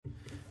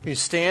You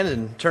stand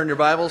and turn your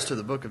Bibles to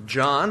the book of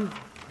John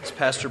as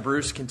Pastor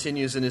Bruce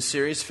continues in his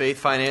series, Faith,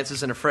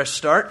 Finances, and a Fresh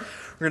Start.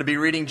 We're going to be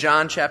reading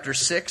John chapter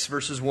 6,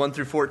 verses 1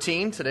 through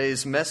 14.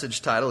 Today's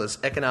message title is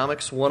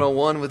Economics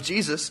 101 with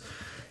Jesus.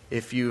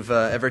 If you've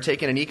ever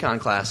taken an econ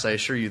class, I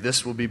assure you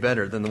this will be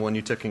better than the one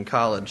you took in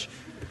college.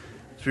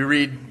 As we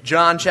read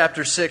John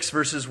chapter 6,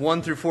 verses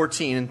 1 through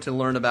 14 to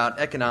learn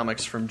about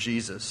economics from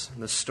Jesus,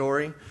 the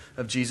story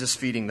of Jesus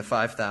feeding the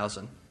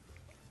 5,000.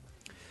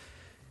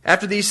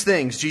 After these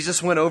things,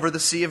 Jesus went over the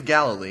Sea of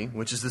Galilee,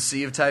 which is the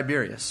Sea of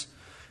Tiberias.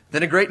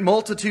 Then a great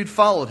multitude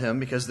followed him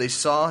because they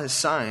saw his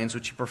signs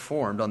which he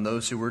performed on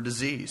those who were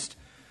diseased.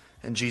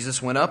 And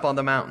Jesus went up on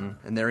the mountain,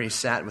 and there he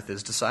sat with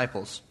his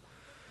disciples.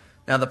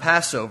 Now the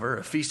Passover,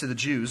 a feast of the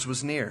Jews,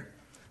 was near.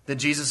 Then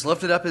Jesus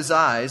lifted up his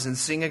eyes, and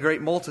seeing a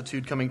great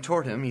multitude coming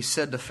toward him, he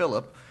said to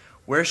Philip,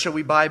 "Where shall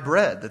we buy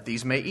bread that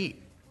these may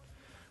eat?"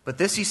 But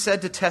this he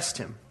said to test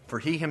him, for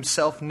he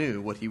himself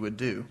knew what he would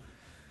do.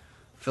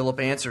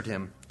 Philip answered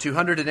him,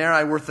 200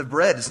 denarii worth of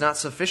bread is not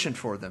sufficient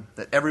for them,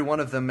 that every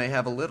one of them may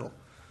have a little.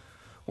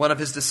 One of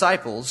his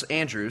disciples,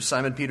 Andrew,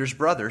 Simon Peter's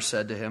brother,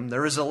 said to him,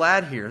 "There is a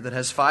lad here that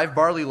has 5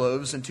 barley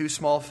loaves and 2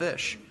 small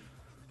fish.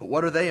 But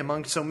what are they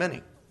among so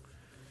many?"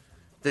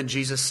 Then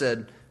Jesus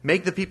said,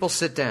 "Make the people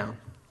sit down."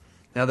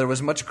 Now there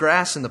was much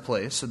grass in the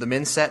place, so the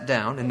men sat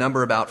down, in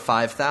number about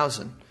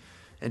 5,000.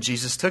 And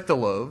Jesus took the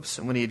loaves,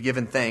 and when he had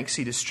given thanks,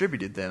 he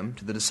distributed them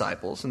to the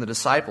disciples, and the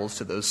disciples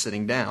to those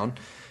sitting down,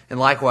 and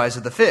likewise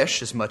of the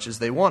fish, as much as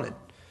they wanted.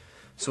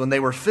 So when they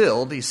were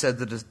filled, he said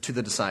to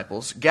the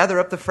disciples, "Gather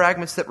up the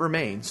fragments that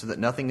remain, so that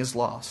nothing is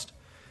lost."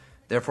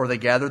 Therefore they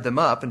gathered them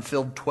up, and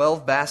filled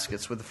 12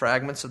 baskets with the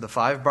fragments of the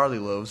 5 barley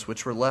loaves,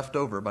 which were left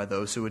over by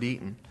those who had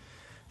eaten.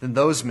 Then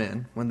those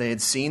men, when they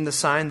had seen the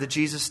sign that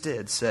Jesus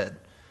did, said,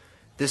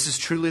 "This is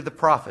truly the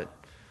prophet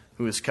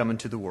who has come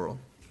into the world."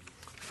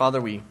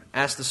 Father, we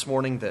ask this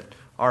morning that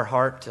our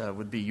heart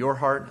would be your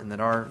heart, and that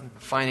our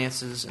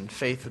finances and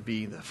faith would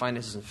be the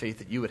finances and faith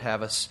that you would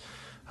have us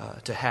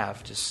to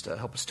have. Just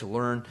help us to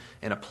learn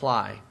and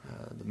apply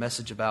the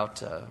message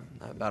about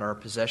our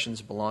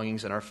possessions,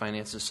 belongings, and our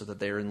finances so that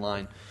they are in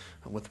line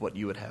with what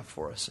you would have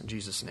for us. In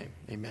Jesus' name,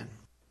 amen.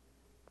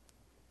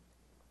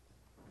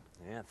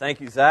 Yeah, thank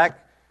you,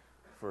 Zach,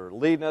 for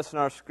leading us in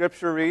our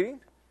scripture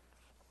reading.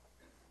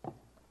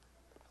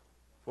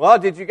 Well,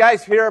 did you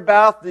guys hear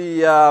about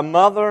the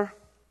mother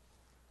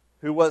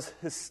who was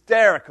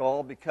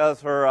hysterical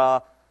because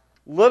her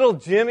little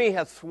Jimmy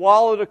had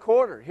swallowed a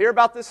quarter? Hear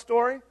about this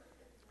story? It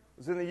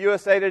was in the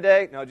USA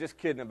Today. No, just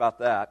kidding about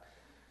that.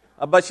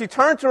 But she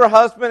turned to her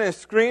husband and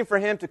screamed for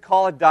him to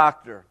call a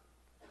doctor.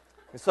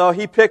 And so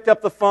he picked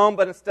up the phone,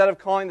 but instead of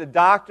calling the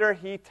doctor,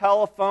 he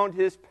telephoned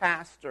his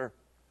pastor.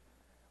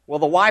 Well,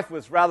 the wife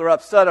was rather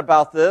upset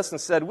about this and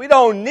said, "We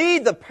don't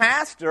need the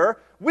pastor.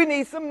 We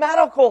need some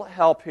medical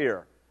help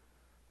here."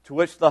 To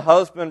which the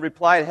husband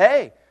replied,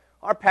 "Hey,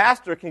 our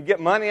pastor can get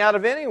money out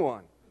of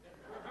anyone."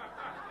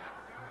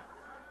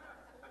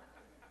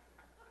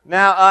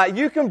 Now,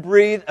 you can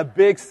breathe a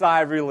big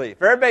sigh of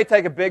relief. Everybody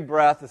take a big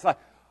breath. It's like,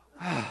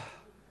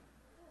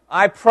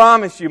 I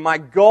promise you, my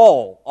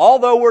goal,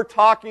 although we're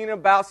talking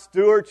about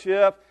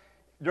stewardship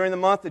during the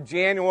month of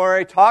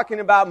January,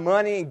 talking about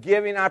money and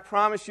giving, I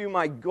promise you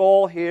my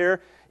goal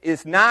here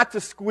is not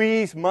to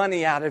squeeze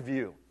money out of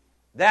you.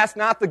 That's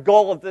not the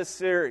goal of this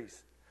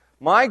series.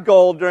 My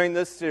goal during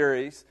this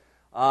series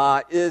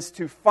is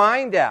to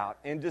find out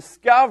and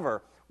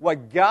discover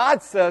what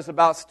God says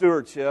about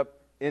stewardship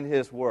in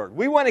His Word.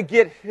 We want to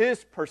get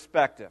His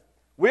perspective.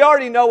 We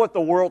already know what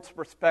the world's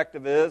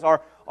perspective is,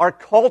 our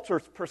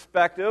culture's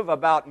perspective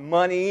about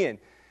money and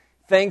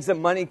things that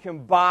money can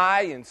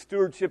buy and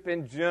stewardship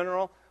in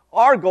general.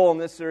 Our goal in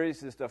this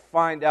series is to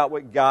find out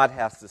what God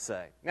has to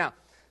say. Now,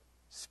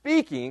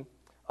 speaking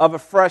of a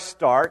fresh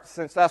start,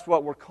 since that's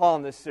what we're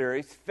calling this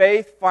series,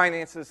 Faith,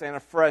 Finances, and a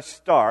Fresh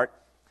Start,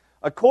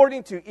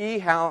 according to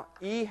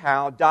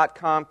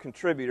eHow.com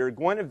contributor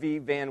Guinevere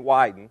Van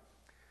Wyden,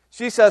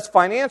 she says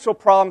financial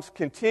problems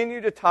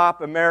continue to top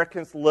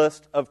Americans'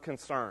 list of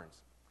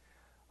concerns.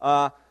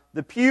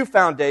 The Pew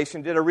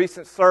Foundation did a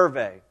recent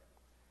survey,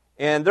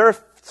 and their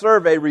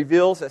survey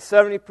reveals that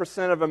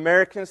 70% of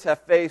Americans have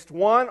faced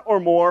one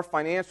or more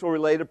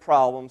financial-related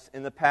problems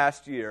in the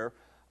past year,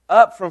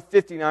 up from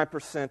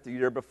 59% the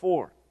year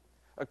before.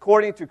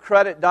 According to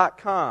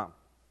Credit.com,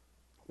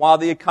 while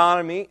the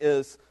economy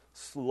is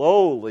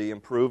slowly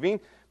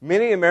improving,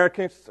 many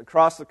Americans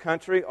across the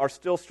country are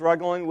still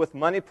struggling with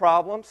money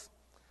problems.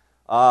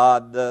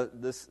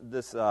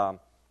 This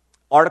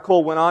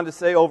article went on to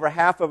say over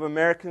half of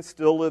Americans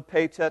still live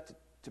paycheck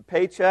to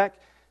paycheck.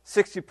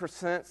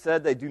 60%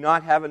 said they do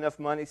not have enough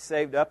money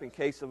saved up in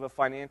case of a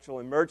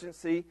financial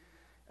emergency,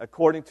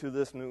 according to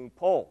this new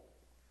poll.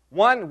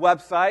 One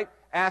website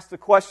asked the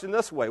question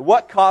this way: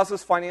 what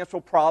causes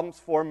financial problems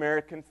for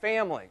American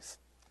families?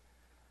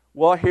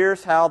 Well,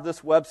 here's how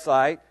this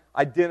website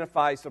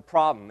identifies the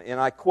problem, and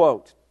I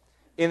quote,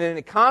 "In an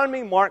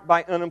economy marked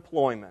by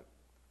unemployment,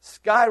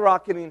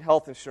 skyrocketing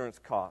health insurance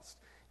costs,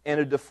 and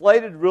a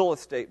deflated real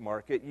estate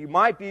market, you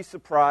might be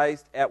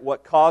surprised at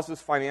what causes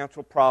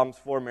financial problems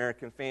for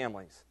American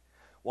families.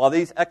 While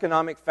these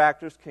economic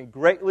factors can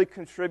greatly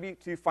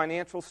contribute to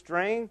financial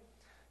strain,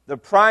 the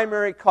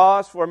primary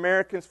cause for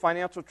Americans'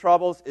 financial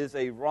troubles is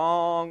a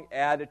wrong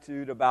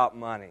attitude about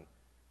money.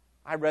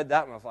 I read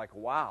that and I was like,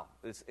 wow,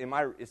 am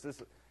I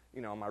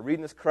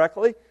reading this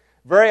correctly?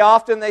 Very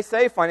often they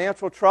say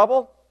financial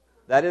trouble,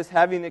 that is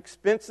having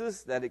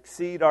expenses that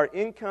exceed our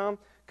income,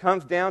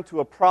 comes down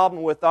to a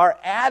problem with our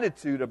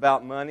attitude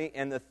about money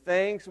and the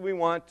things we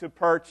want to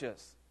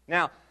purchase.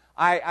 Now,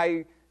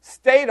 I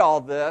state all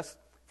this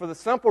for the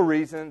simple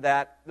reason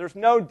that there's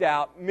no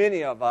doubt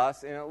many of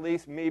us, and at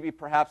least maybe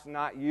perhaps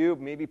not you,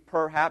 maybe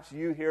perhaps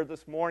you here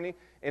this morning,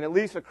 and at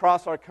least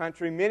across our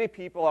country, many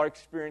people are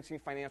experiencing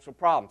financial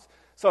problems.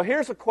 So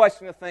here's a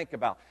question to think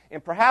about.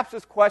 And perhaps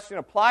this question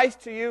applies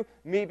to you,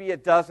 maybe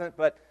it doesn't,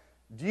 but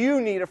do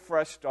you need a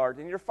fresh start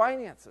in your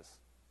finances?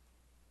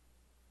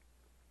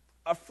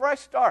 A fresh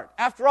start.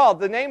 After all,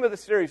 the name of the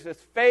series is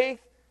Faith,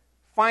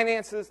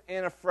 Finances,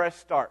 and a Fresh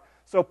Start.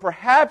 So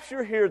perhaps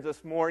you're here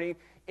this morning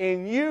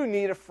and you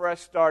need a fresh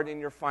start in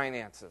your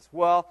finances.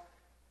 Well,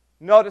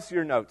 notice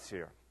your notes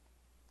here.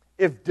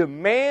 If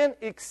demand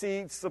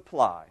exceeds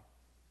supply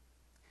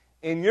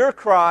and your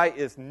cry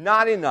is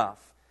not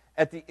enough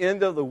at the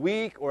end of the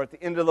week or at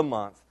the end of the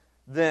month,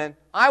 then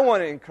I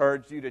want to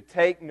encourage you to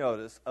take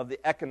notice of the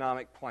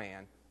economic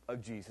plan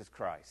of Jesus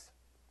Christ.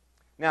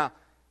 Now,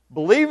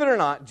 believe it or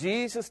not,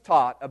 Jesus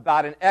taught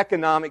about an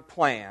economic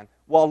plan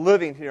while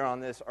living here on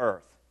this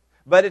earth.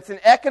 But it's an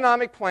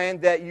economic plan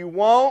that you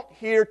won't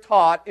hear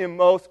taught in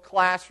most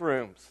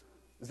classrooms.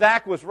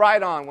 Zach was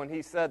right on when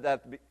he said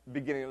that at the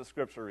beginning of the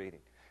scripture reading.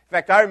 In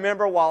fact, I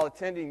remember while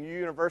attending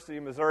University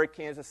of Missouri,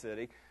 Kansas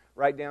City,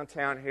 right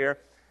downtown here,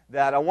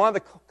 that one of the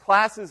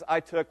classes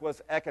I took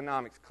was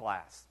economics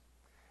class.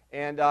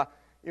 And, and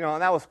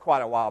that was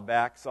quite a while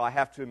back, so I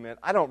have to admit,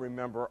 I don't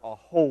remember a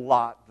whole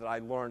lot that I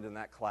learned in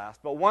that class.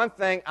 But one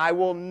thing I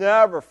will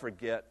never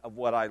forget of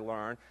what I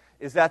learned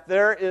is that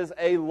there is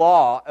a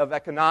law of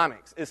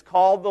economics. It's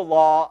called the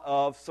law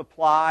of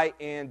supply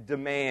and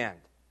demand.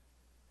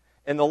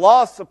 And the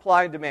law of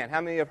supply and demand, how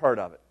many have heard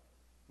of it?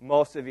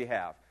 Most of you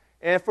have.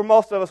 And for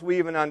most of us, we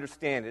even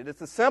understand it.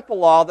 It's a simple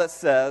law that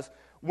says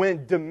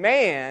when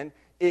demand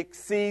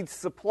exceeds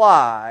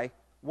supply,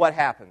 what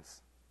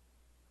happens?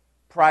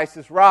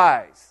 Prices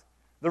rise.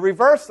 The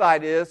reverse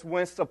side is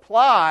when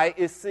supply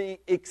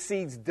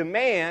exceeds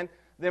demand,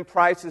 then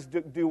prices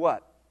do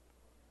what?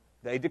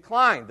 They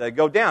decline. They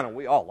go down, and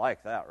we all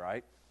like that,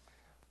 right?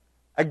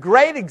 A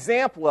great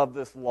example of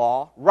this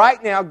law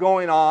right now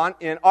going on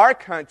in our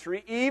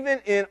country, even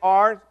in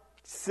our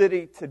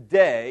city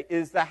today,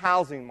 is the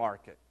housing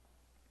market.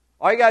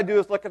 All you got to do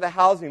is look at the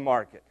housing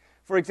market.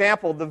 For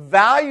example, the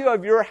value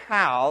of your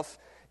house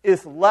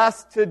is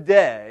less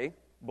today,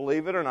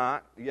 believe it or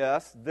not,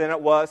 yes, than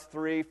it was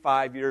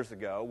 3-5 years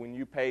ago when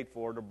you paid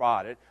for it or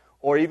bought it,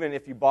 or even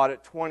if you bought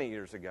it 20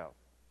 years ago,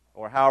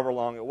 or however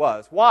long it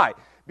was. Why?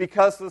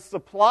 Because the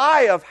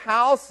supply of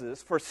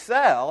houses for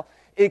sale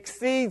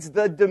exceeds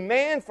the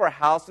demand for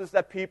houses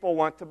that people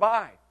want to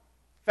buy.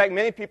 In fact,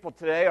 many people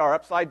today are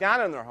upside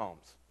down in their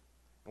homes.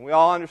 And we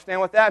all understand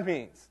what that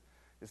means.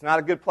 It's not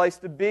a good place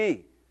to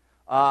be.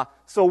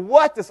 So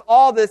what does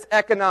all this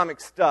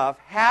economic stuff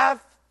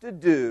have to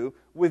do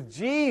with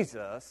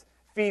Jesus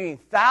feeding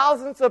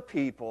thousands of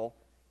people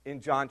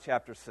in John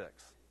chapter 6?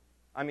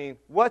 I mean,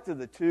 what do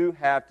the two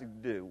have to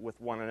do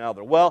with one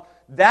another? Well,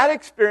 that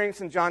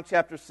experience in John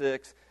chapter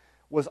 6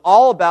 was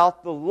all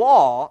about the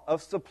law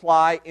of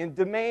supply and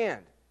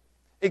demand.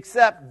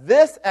 Except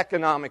this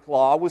economic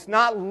law was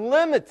not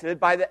limited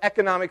by the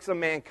economics of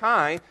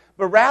mankind,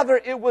 but rather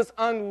it was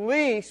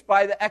unleashed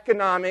by the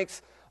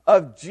economics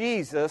of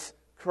Jesus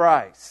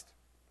Christ.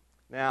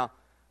 Now,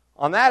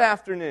 on that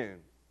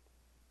afternoon,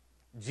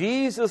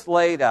 Jesus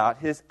laid out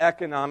his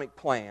economic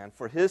plan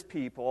for his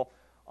people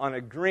on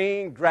a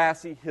green,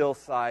 grassy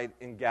hillside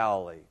in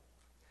Galilee.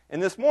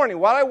 And this morning,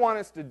 what I want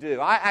us to do,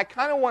 I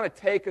kind of want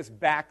to take us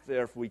back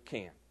there if we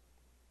can.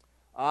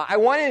 I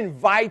want to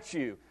invite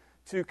you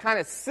to kind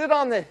of sit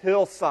on the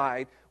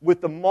hillside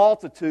with the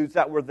multitudes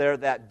that were there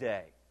that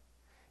day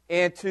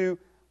and to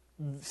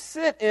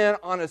sit in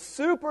on a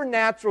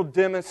supernatural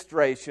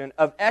demonstration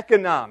of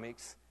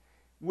economics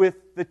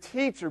with the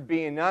teacher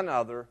being none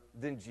other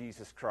than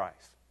Jesus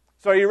Christ.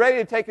 So are you ready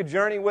to take a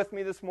journey with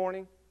me this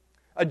morning?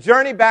 A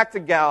journey back to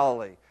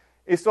Galilee.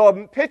 And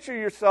so picture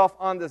yourself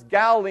on this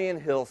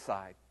Galilean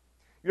hillside.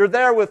 You're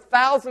there with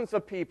thousands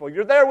of people.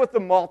 You're there with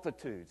the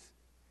multitudes.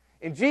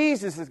 And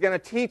Jesus is going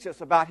to teach us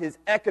about his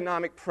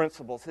economic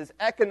principles, his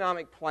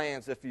economic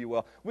plans, if you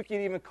will. We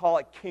can even call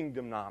it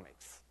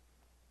kingdomnomics.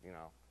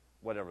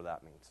 Whatever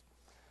that means.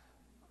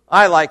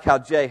 I like how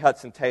J.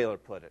 Hudson Taylor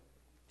put it.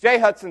 J.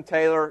 Hudson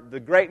Taylor, the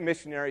great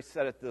missionary,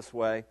 said it this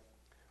way: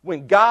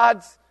 when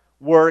God's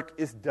work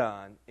is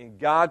done in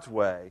God's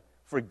way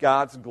for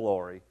God's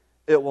glory,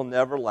 it will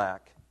never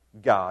lack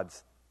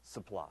God's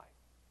supply.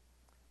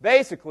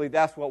 Basically,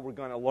 that's what we're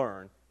going to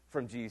learn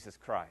from Jesus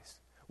Christ.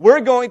 We're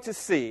going to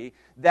see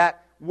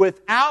that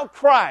without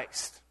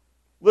Christ,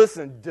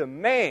 listen,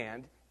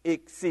 demand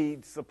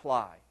exceeds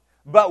supply.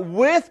 But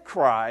with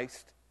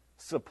Christ,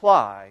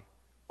 supply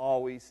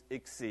always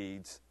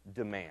exceeds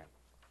demand.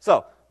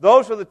 So,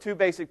 those are the two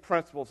basic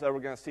principles that we're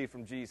going to see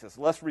from Jesus.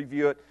 Let's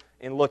review it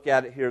and look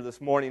at it here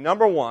this morning.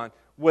 Number one,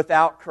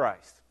 without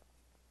Christ.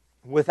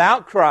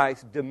 Without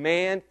Christ,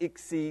 demand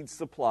exceeds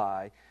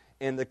supply,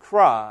 and the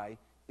cry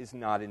is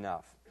not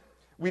enough.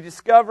 We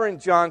discover in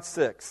John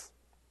 6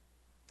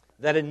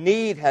 that a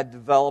need had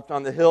developed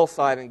on the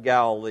hillside in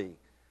Galilee.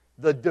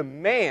 The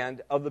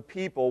demand of the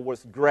people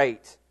was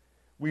great.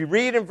 We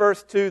read in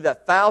verse 2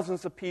 that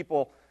thousands of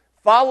people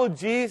followed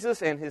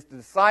Jesus and his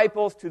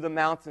disciples to the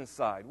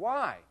mountainside.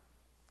 Why?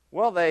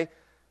 Well, they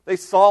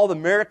saw the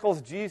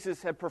miracles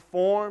Jesus had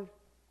performed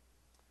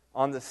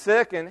on the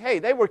sick, and hey,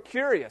 they were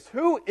curious.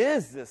 Who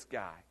is this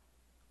guy?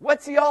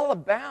 What's he all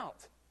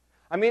about?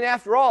 I mean,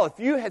 after all, if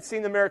you had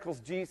seen the miracles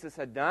Jesus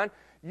had done,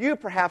 you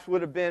perhaps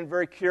would have been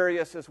very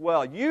curious as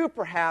well. You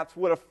perhaps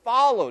would have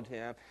followed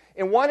him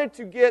and wanted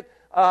to get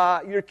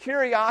your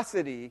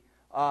curiosity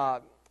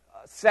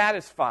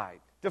satisfied,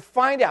 to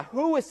find out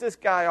who is this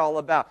guy all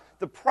about.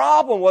 The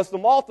problem was the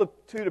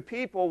multitude of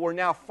people were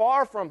now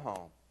far from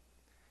home.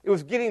 It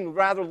was getting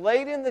rather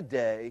late in the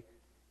day,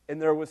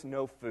 and there was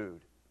no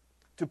food.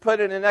 To put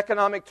it in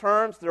economic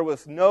terms, there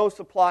was no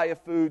supply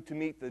of food to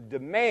meet the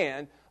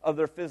demand of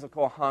their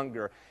physical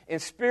hunger.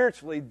 And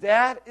spiritually,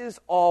 that is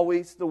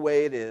always the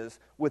way it is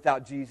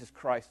without Jesus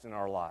Christ in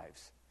our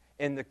lives.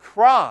 And the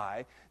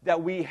cry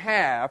that we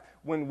have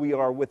when we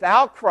are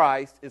without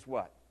Christ is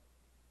what?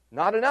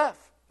 Not enough.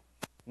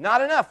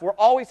 Not enough. We're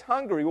always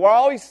hungry. We're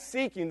always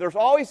seeking. There's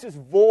always this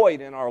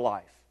void in our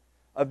life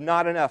of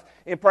not enough.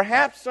 And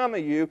perhaps some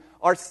of you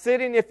are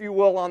sitting, if you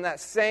will, on that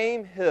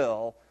same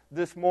hill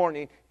this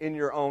morning in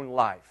your own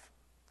life.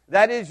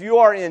 That is, you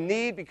are in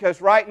need because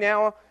right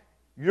now,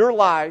 your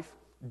life,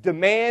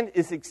 demand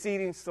is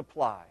exceeding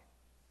supply.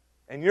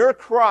 And your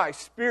cry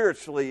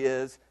spiritually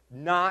is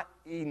not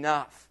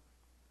enough.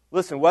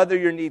 Listen, whether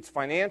your need's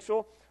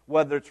financial,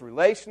 whether it's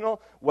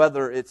relational,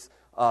 whether it's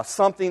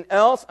something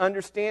else,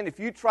 understand if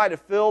you try to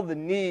fill the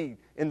need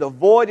and the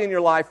void in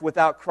your life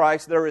without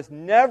Christ, there is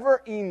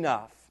never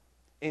enough,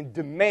 and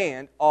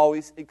demand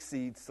always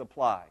exceeds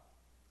supply.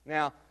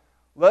 Now,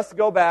 let's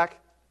go back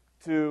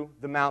to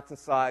the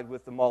mountainside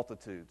with the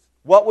multitudes.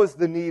 What was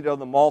the need of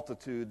the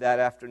multitude that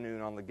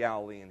afternoon on the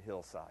Galilean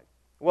hillside?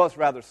 Well, it's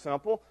rather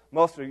simple.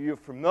 Most of you are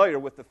familiar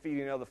with the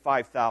feeding of the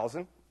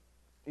 5,000.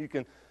 You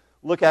can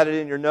look at it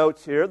in your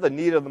notes here. The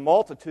need of the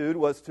multitude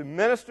was to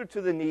minister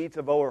to the needs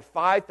of over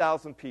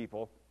 5,000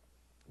 people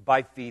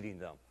by feeding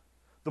them.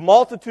 The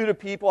multitude of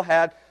people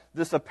had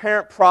this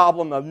apparent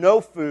problem of no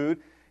food,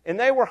 and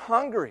they were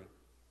hungry.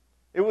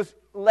 It was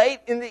late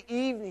in the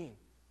evening,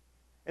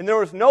 and there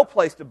was no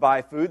place to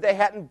buy food. They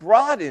hadn't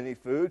brought any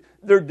food.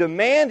 Their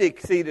demand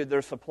exceeded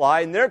their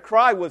supply, and their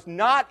cry was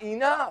not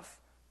enough.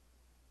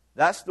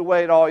 That's the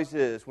way it always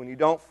is when you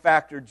don't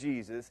factor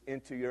Jesus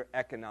into your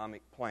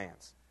economic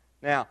plans.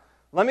 Now,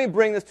 let me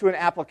bring this to an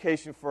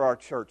application for our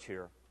church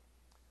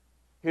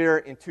here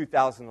in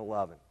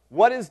 2011.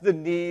 What is the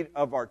need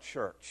of our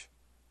church?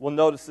 Well,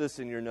 notice this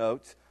in your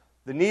notes.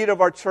 The need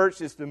of our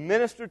church is to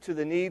minister to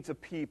the needs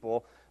of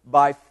people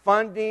by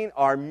funding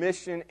our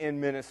mission and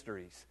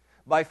ministries,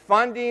 by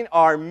funding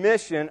our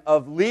mission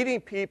of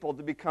leading people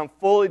to become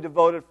fully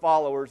devoted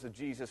followers of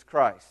Jesus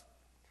Christ.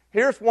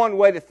 Here's one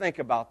way to think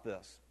about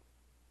this.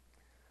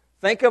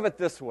 Think of it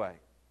this way.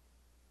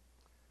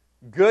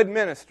 Good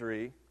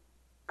ministry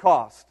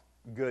costs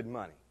good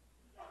money.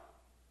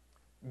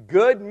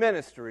 Good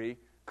ministry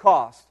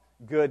costs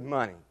good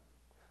money.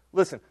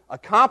 Listen,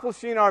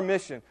 accomplishing our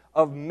mission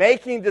of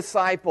making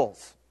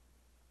disciples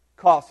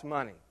costs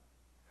money.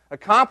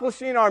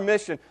 Accomplishing our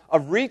mission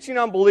of reaching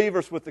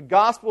unbelievers with the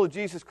gospel of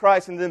Jesus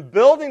Christ and then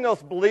building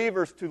those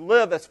believers to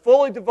live as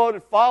fully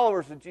devoted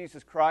followers of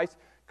Jesus Christ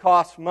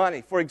costs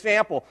money. For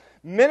example,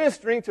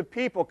 ministering to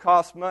people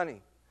costs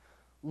money.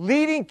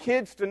 Leading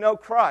kids to know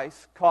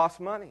Christ costs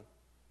money.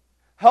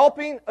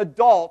 Helping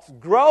adults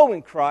grow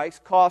in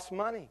Christ costs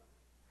money.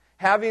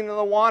 Having an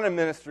Awana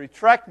ministry,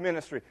 Trek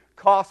ministry,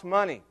 costs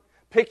money.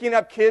 Picking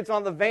up kids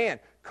on the van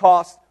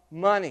costs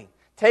money.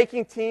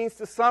 Taking teens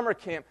to summer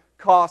camp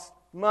costs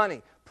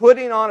money.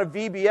 Putting on a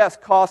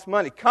VBS costs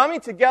money. Coming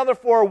together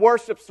for a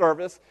worship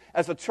service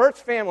as a church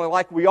family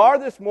like we are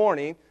this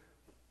morning,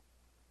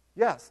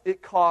 yes,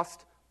 it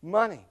costs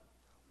money.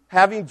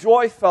 Having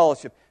Joy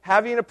Fellowship,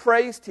 having a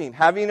praise team,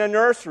 having a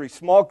nursery,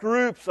 small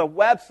groups, a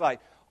website,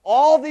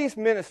 all these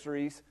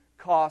ministries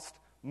cost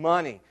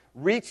money.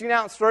 Reaching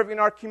out and serving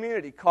our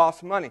community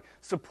costs money.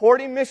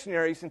 Supporting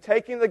missionaries and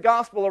taking the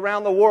gospel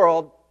around the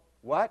world,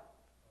 what?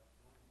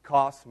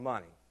 Costs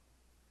money.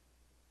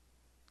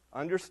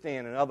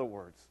 Understand, in other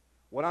words,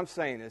 what I'm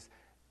saying is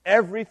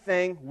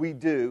everything we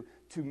do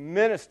to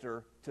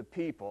minister to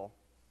people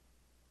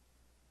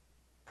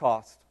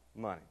costs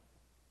money.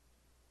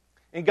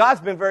 And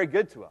God's been very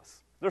good to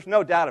us. There's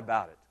no doubt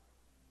about it.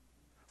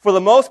 For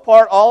the most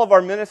part, all of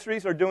our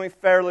ministries are doing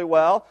fairly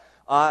well.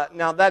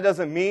 Now, that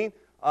doesn't mean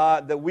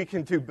that we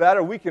can do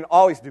better. We can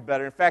always do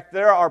better. In fact,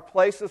 there are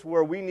places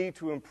where we need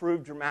to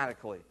improve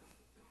dramatically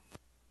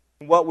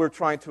in what we're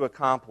trying to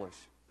accomplish.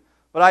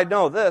 But I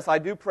know this, I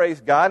do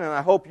praise God, and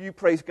I hope you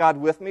praise God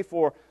with me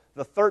for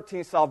the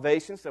 13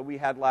 salvations that we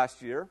had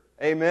last year.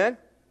 Amen?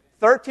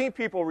 13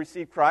 people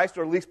received Christ,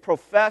 or at least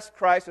professed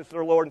Christ as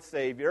their Lord and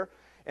Savior.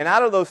 And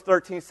out of those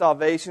 13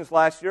 salvations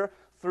last year,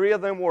 3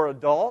 of them were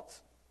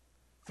adults,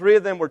 3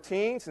 of them were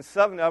teens, and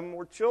 7 of them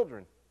were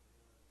children.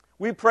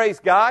 We praise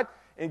God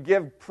and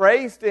give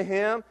praise to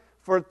Him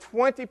for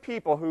 20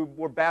 people who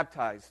were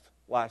baptized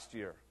last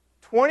year.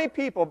 20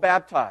 people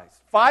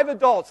baptized. 5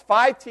 adults,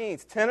 5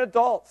 teens, 10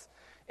 adults.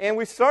 And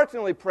we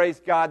certainly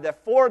praise God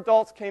that 4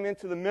 adults came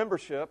into the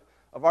membership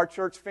of our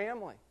church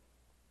family.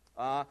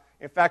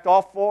 In fact,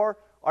 all 4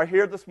 are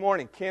here this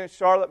morning. Ken and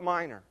Charlotte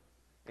Minor,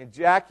 and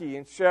Jackie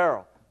and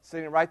Cheryl,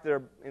 sitting right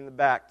there in the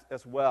back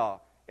as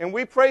well. And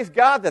we praise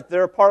God that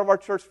they're a part of our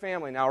church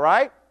family now,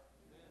 right?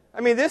 I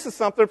mean, this is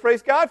something to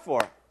praise God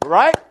for,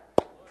 right?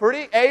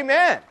 Pretty,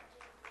 amen.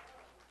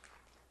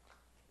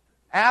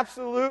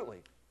 Absolutely.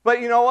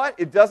 But you know what?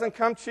 It doesn't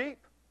come cheap.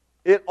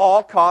 It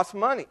all costs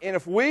money. And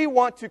if we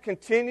want to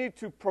continue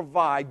to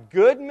provide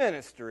good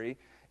ministry,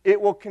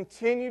 it will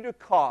continue to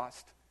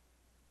cost,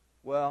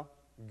 well,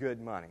 good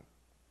money.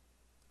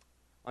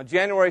 On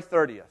January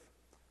 30th,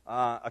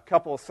 a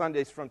couple of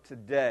Sundays from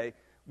today,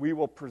 we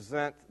will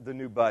present the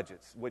new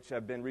budgets, which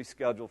have been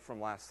rescheduled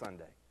from last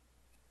Sunday.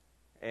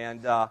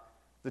 And the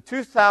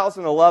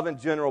 2011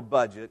 general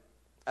budget,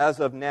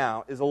 as of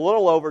now, is a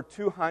little over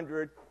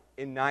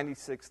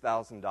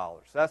 $296,000.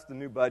 That's the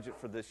new budget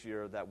for this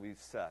year that we've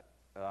set.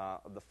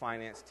 The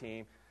finance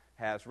team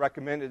has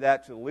recommended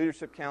that to the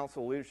Leadership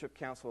Council. The Leadership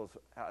Council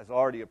has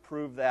already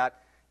approved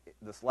that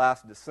this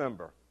last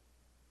December.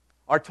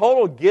 Our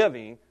total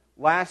giving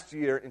last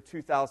year in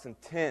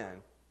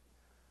 2010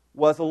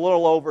 was a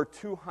little over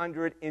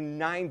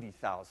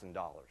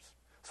 $290,000.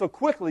 So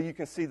quickly you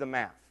can see the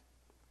math.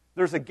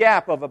 There's a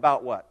gap of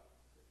about what?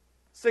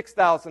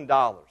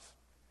 $6,000.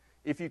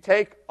 If you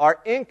take our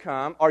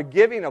income, our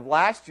giving of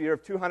last year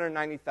of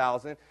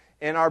 $290,000,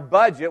 and our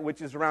budget, which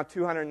is around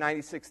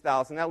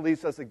 $296,000, that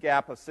leaves us a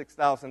gap of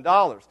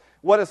 $6,000.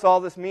 What does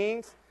all this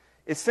mean?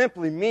 It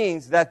simply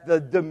means that the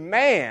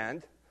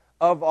demand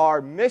of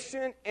our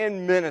mission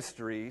and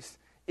ministries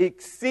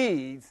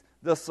exceeds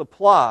the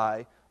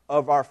supply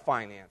of our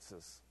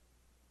finances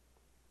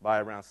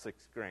by around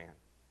 $6,000.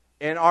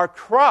 And our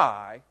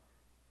cry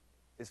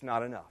is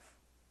not enough.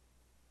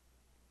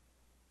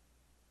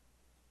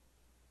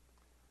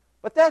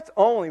 But that's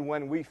only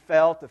when we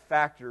fail to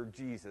factor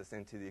Jesus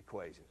into the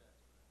equation.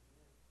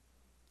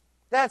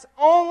 That's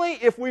only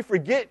if we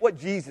forget what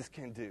Jesus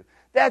can do.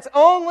 That's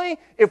only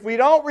if we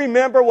don't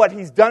remember what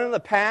He's done in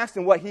the past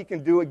and what He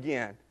can do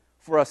again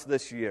for us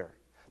this year.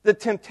 The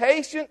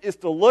temptation is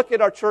to look at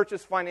our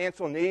church's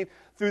financial need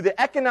through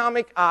the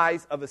economic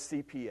eyes of a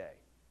CPA.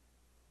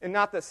 And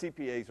not that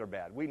CPAs are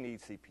bad. We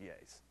need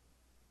CPAs.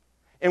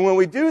 And when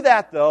we do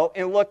that, though,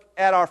 and look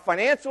at our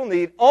financial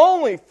need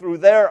only through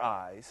their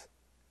eyes,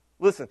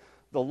 listen,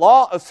 the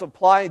law of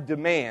supply and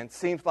demand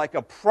seems like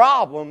a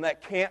problem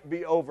that can't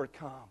be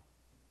overcome.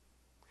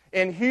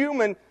 And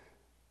human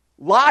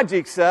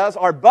logic says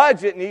our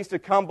budget needs to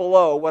come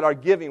below what our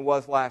giving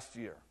was last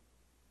year.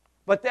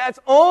 But that's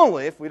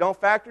only if we don't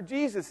factor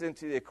Jesus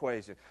into the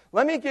equation.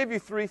 Let me give you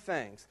 3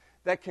 things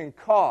that can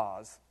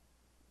cause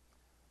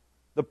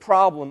the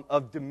problem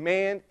of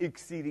demand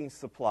exceeding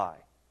supply.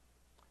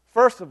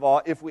 First of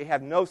all, if we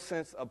have no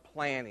sense of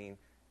planning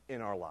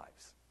in our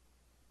lives.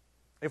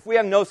 If we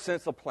have no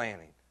sense of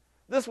planning.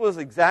 This was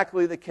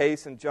exactly the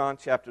case in John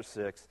chapter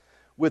 6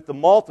 with the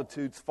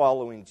multitudes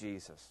following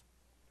Jesus.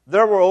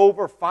 There were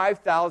over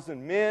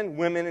 5,000 men,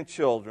 women, and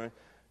children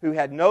who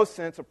had no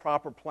sense of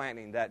proper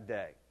planning that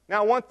day.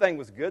 Now, one thing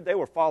was good. They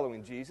were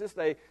following Jesus.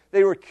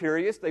 They were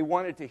curious. They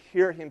wanted to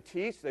hear Him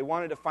teach. They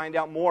wanted to find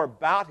out more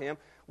about Him,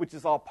 which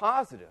is all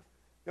positive.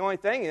 The only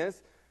thing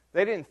is,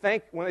 they didn't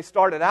think when they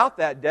started out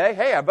that day,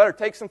 hey, I better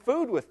take some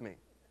food with me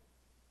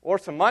or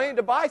some money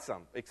to buy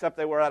some, except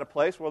they were at a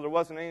place where there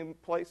wasn't any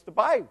place to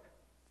buy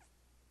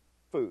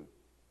food.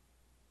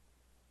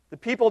 The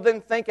people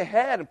didn't think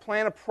ahead and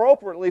plan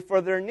appropriately for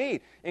their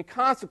need. And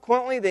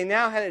consequently, they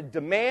now had a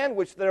demand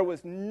which there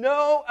was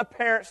no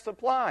apparent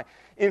supply.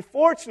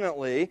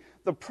 Unfortunately,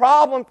 the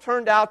problem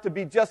turned out to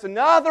be just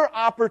another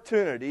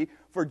opportunity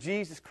for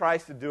Jesus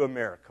Christ to do a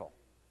miracle.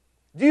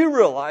 Do you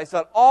realize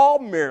that all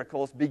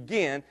miracles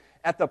begin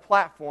at the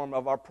platform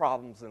of our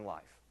problems in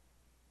life?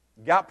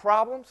 Got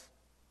problems?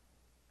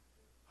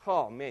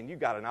 Oh man, you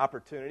got an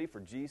opportunity for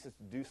Jesus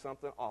to do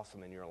something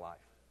awesome in your life.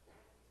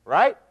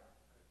 Right?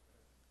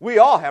 We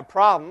all have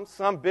problems,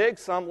 some big,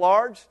 some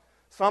large,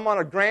 some on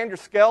a grander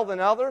scale than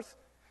others.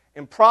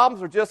 And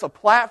problems are just a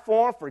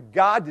platform for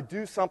God to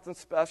do something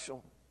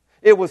special.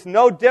 It was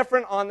no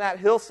different on that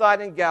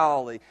hillside in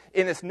Galilee.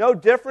 And it's no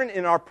different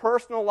in our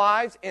personal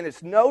lives, and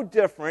it's no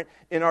different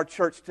in our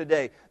church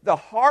today. The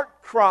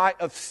heart cry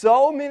of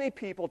so many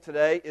people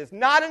today is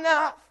not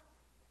enough.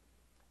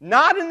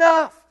 Not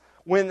enough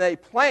when they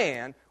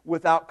plan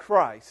without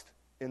Christ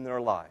in their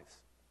lives.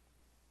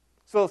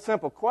 So the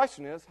simple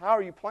question is, how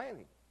are you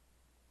planning?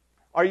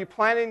 Are you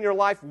planning your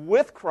life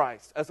with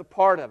Christ as a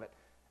part of it,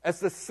 as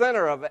the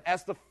center of it,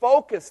 as the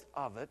focus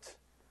of it?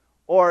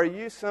 Or are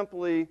you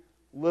simply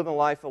living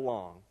life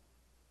along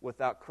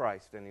without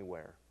Christ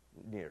anywhere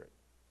near it?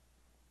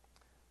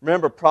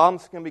 Remember,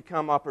 problems can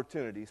become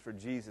opportunities for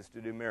Jesus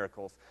to do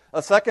miracles.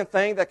 A second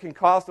thing that can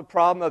cause the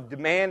problem of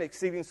demand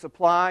exceeding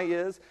supply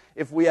is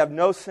if we have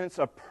no sense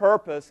of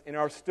purpose in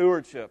our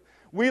stewardship.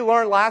 We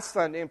learned last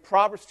Sunday in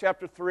Proverbs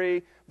chapter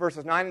 3,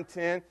 verses 9 and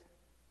 10,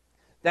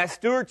 that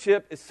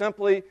stewardship is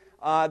simply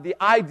the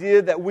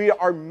idea that we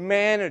are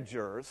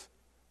managers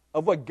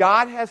of what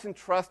God has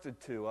entrusted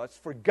to us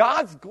for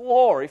God's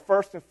glory,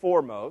 first and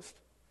foremost,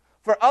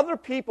 for other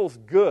people's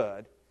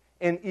good,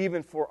 and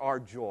even for our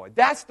joy.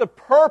 That's the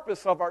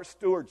purpose of our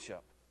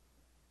stewardship.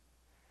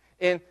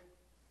 And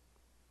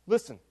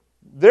listen,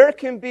 this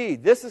can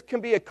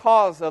be a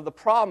cause of the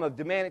problem of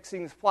demand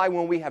exceeding supply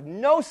when we have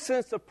no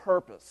sense of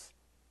purpose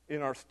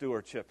in our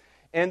stewardship.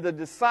 And the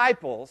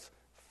disciples,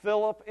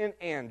 Philip and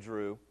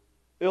Andrew,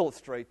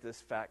 illustrate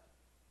this fact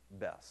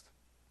best.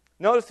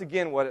 Notice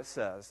again what it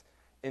says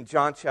in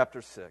John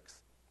chapter 6,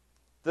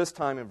 this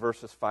time in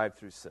verses 5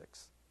 through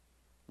 6.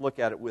 Look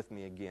at it with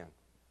me again.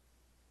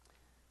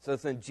 It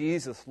says, then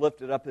Jesus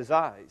lifted up his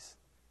eyes,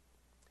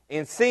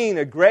 and seeing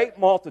a great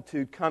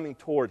multitude coming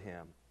toward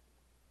him,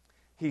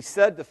 he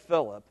said to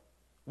Philip,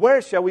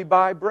 where shall we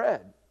buy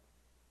bread,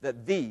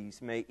 that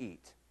these may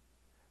eat?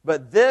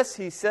 But this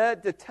he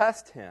said to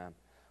test him,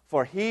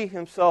 for he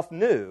himself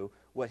knew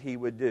what he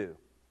would do.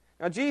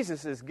 Now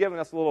Jesus is giving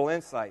us a little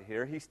insight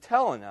here. He's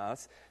telling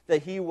us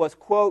that he was,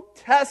 quote,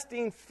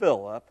 testing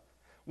Philip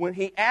when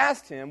he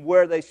asked him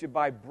where they should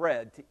buy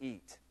bread to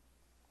eat.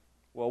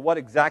 Well, what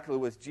exactly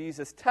was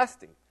Jesus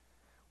testing?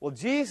 Well,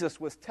 Jesus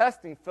was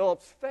testing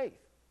Philip's faith.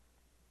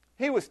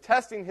 He was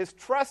testing his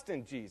trust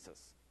in Jesus.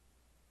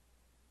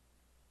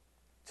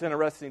 It's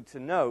interesting to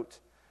note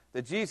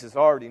that Jesus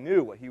already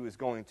knew what he was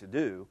going to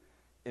do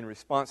in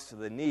response to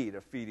the need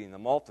of feeding the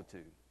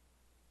multitude.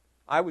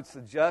 I would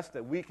suggest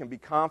that we can be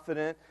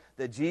confident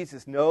that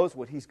Jesus knows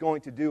what he's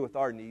going to do with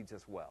our needs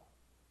as well.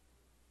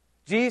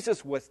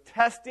 Jesus was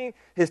testing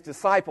his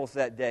disciples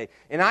that day.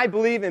 And I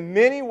believe in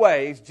many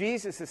ways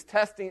Jesus is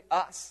testing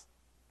us.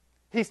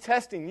 He's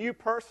testing you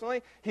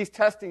personally. He's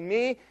testing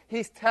me.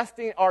 He's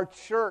testing our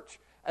church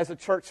as a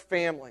church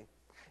family.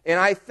 And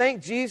I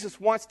think Jesus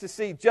wants to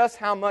see just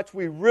how much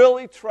we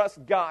really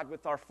trust God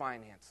with our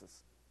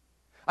finances.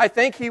 I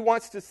think he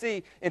wants to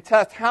see and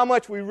test how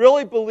much we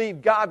really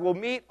believe God will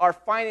meet our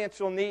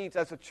financial needs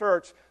as a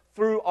church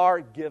through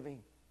our giving.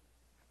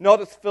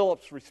 Notice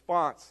Philip's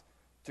response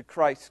to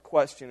Christ's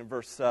question in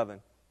verse 7.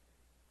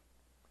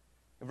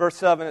 In verse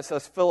 7 it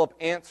says, Philip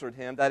answered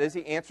him, that is,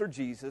 he answered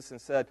Jesus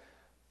and said,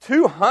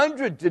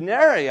 200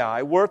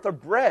 denarii worth of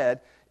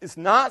bread is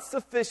not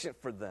sufficient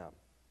for them,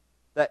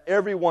 that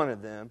every one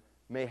of them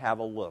may have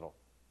a little.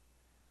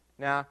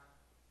 Now,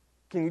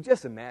 can you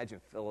just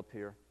imagine Philip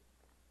here?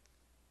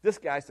 This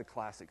guy's the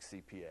classic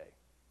CPA.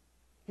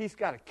 He's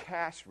got a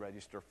cash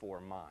register for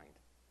a mind.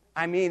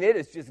 I mean, it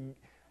is just,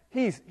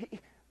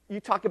 you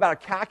talk about a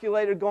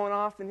calculator going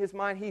off in his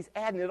mind. He's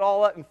adding it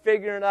all up and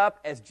figuring it up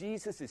as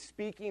Jesus is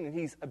speaking and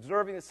he's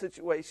observing the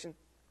situation.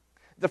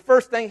 The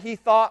first thing he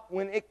thought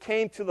when it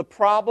came to the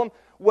problem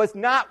was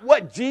not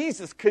what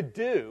Jesus could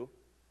do,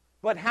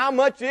 but how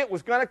much it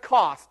was going to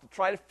cost to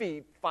try to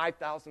feed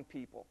 5,000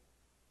 people.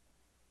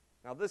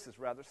 Now, this is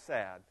rather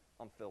sad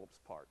on Philip's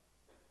part.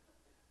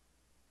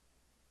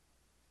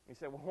 You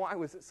say, well, why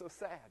was it so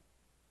sad?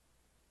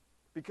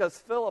 Because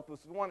Philip was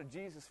one of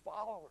Jesus'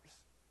 followers.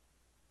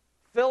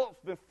 Philip's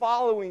been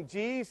following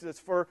Jesus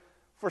for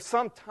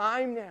some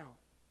time now.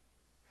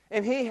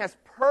 And he has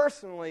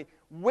personally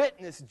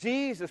witnessed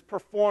Jesus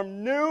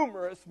perform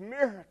numerous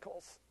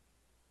miracles.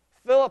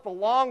 Philip,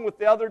 along with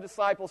the other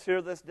disciples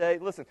here this day,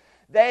 listen,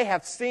 they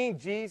have seen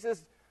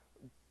Jesus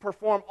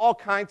perform all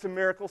kinds of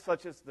miracles,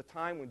 such as the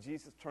time when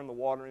Jesus turned the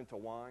water into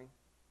wine.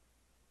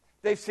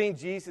 They've seen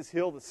Jesus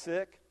heal the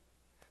sick.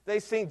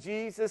 They've seen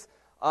Jesus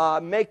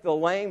make the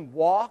lame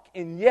walk.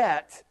 And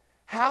yet,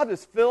 how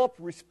does Philip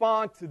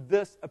respond to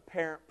this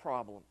apparent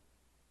problem?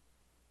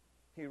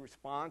 He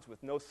responds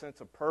with no sense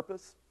of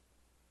purpose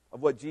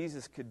of what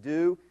Jesus could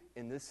do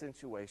in this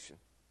situation.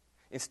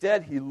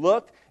 Instead, he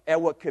looked at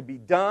what could be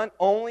done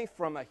only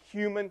from a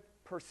human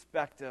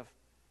perspective.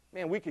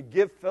 Man, we could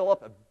give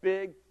Philip a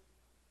big,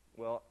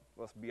 well,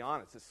 let's be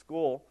honest, it's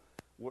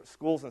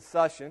school's in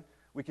session.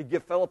 We could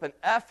give Philip an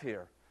F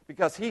here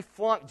because he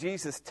flunked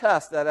Jesus'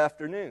 test that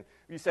afternoon.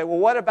 You say, well,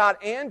 what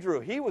about Andrew?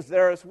 He was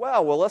there as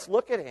well. Well, let's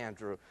look at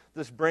Andrew.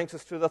 This brings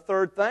us to the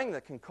third thing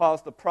that can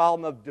cause the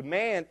problem of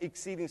demand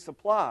exceeding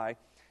supply,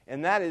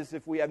 and that is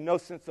if we have no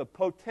sense of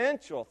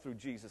potential through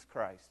Jesus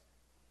Christ.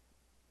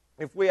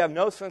 If we have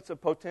no sense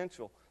of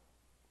potential.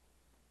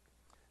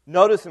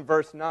 Notice in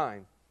verse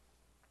 9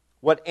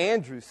 what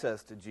Andrew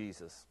says to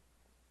Jesus.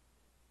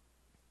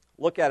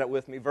 Look at it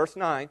with me. Verse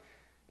 9,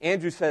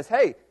 Andrew says,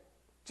 hey,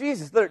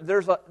 Jesus,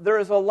 there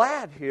is a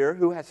lad here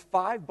who has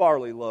 5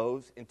 barley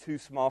loaves and 2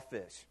 small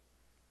fish.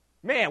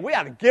 Man, we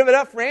ought to give it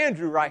up for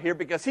Andrew right here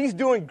because he's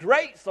doing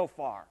great so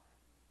far.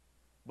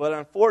 But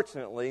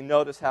unfortunately,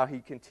 notice how he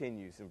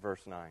continues in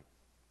verse 9.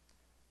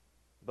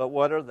 But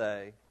what are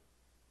they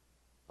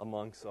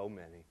among so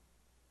many?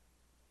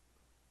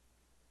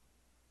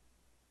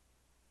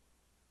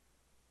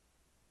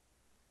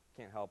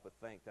 Can't help but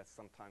think that's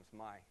sometimes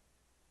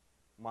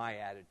my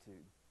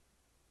attitude.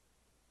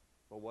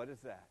 But what is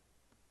that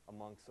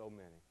among so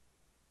many?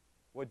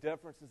 What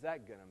difference is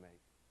that going to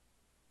make?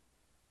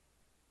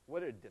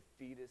 What a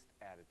defeatist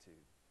attitude.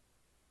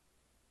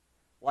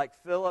 Like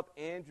Philip,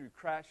 Andrew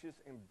crashes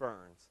and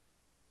burns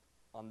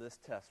on this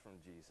test from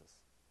Jesus.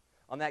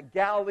 On that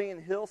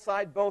Galilean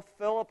hillside, both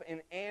Philip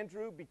and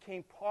Andrew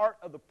became part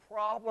of the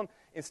problem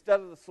instead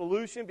of the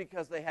solution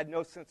because they had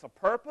no sense of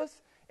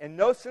purpose and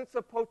no sense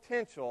of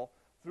potential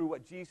through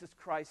what Jesus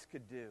Christ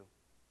could do.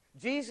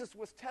 Jesus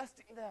was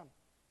testing them.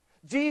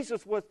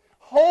 Jesus was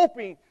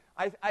hoping,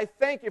 I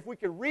think if we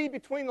could read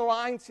between the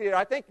lines here,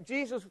 I think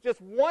Jesus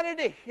just wanted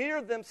to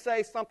hear them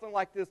say something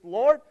like this: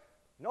 Lord,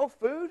 no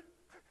food?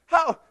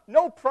 Oh,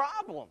 no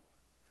problem.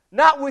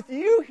 Not with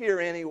you here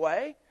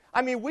anyway.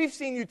 I mean, we've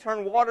seen you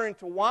turn water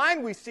into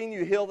wine. We've seen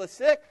you heal the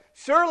sick.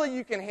 Surely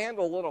you can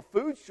handle a little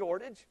food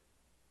shortage.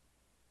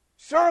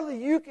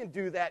 Surely you can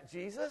do that,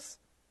 Jesus.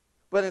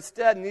 But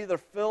instead, neither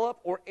Philip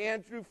or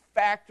Andrew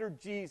factored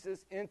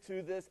Jesus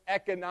into this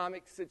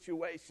economic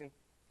situation.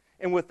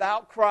 And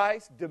without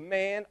Christ,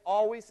 demand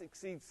always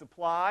exceeds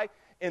supply.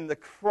 And the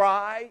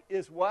cry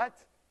is what?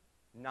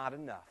 Not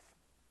enough.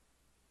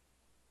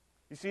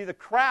 You see, the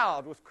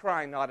crowd was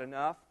crying not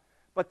enough.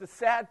 But the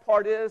sad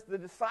part is the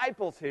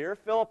disciples here,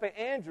 Philip and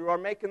Andrew, are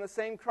making the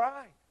same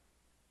cry.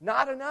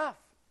 Not enough.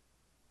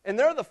 And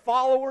they're the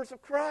followers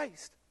of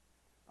Christ.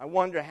 I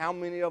wonder how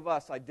many of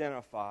us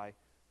identify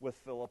with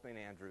Philip and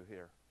Andrew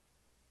here.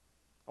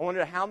 I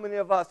wonder how many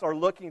of us are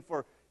looking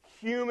for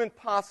human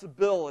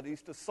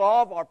possibilities to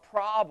solve our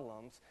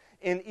problems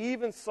and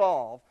even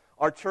solve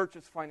our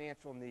church's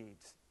financial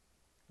needs.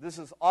 This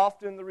is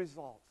often the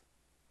result.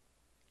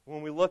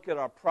 When we look at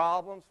our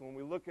problems, when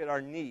we look at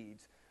our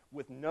needs,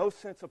 with no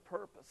sense of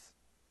purpose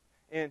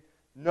and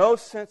no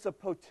sense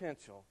of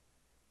potential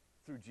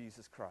through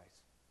Jesus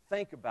Christ.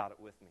 Think about it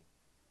with me.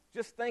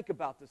 Just think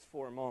about this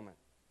for a moment.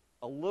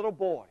 A little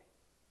boy,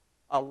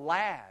 a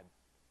lad,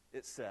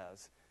 it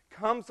says,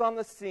 comes on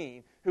the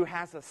scene who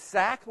has a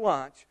sack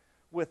lunch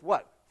with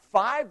what?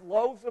 5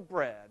 loaves of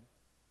bread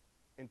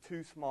and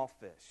 2 small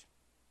fish.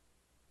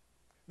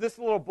 This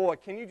little boy,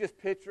 can you just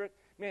picture it?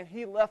 Man,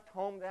 he left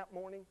home that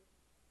morning.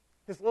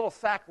 His little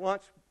sack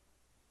lunch.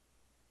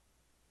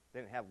 They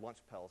didn't have lunch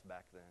pails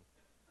back then.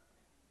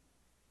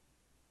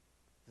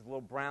 His little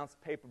brown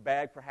paper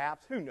bag,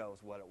 perhaps. Who knows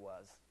what it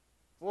was.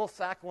 A little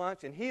sack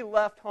lunch. And he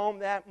left home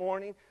that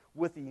morning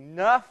with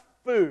enough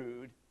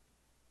food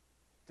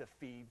to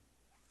feed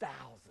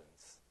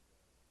thousands.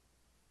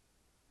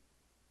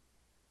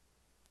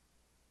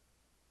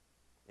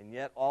 And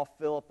yet all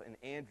Philip and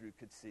Andrew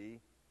could see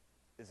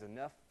is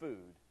enough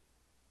food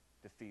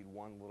to feed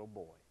one little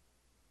boy.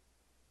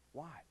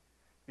 Why?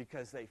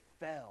 Because they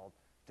failed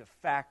to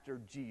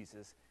factor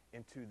Jesus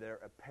into their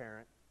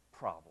apparent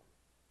problem.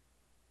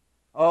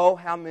 Oh,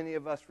 how many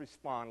of us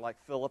respond like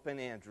Philip and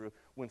Andrew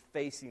when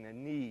facing a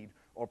need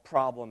or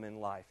problem in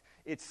life.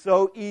 It's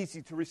so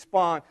easy to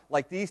respond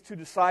like these 2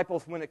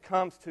 disciples when it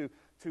comes to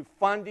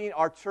funding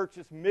our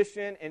church's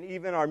mission and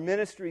even our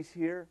ministries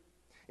here.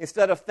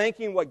 Instead of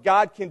thinking what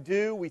God can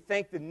do, we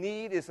think the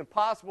need is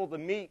impossible to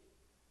meet.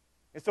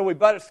 And so we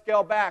better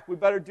scale back. We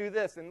better do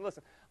this. And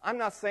listen, I'm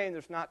not saying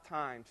there's not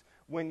times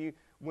when you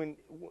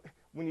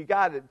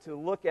got to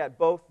look at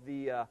both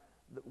the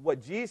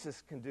what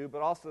Jesus can do,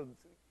 but also,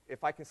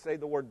 if I can say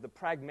the word, the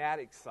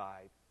pragmatic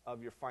side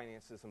of your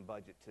finances and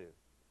budget too.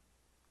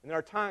 And there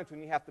are times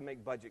when you have to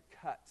make budget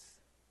cuts.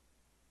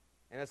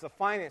 And as a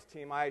finance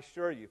team, I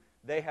assure you,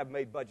 they have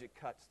made budget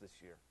cuts this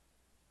year.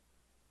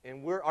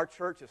 And our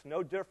church is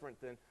no different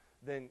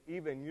than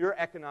even your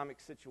economic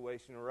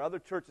situation or other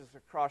churches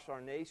across our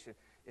nation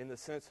in the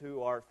sense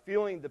who are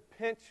feeling the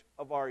pinch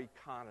of our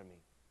economy.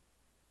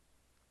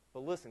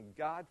 But listen,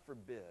 God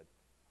forbid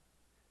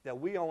that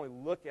we only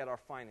look at our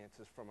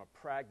finances from a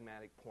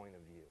pragmatic point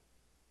of view.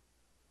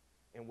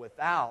 And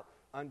without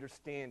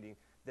understanding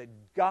that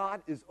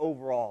God is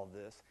over all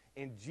this,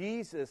 and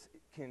Jesus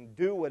can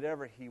do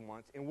whatever he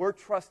wants, and we're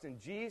trusting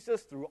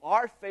Jesus through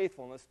our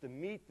faithfulness to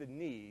meet the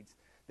needs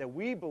that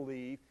we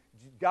believe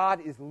God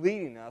is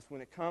leading us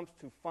when it comes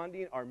to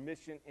funding our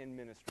mission and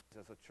ministries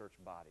as a church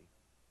body.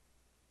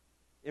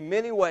 In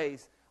many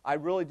ways, I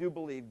really do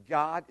believe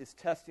God is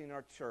testing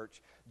our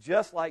church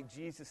just like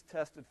Jesus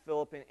tested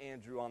Philip and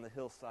Andrew on the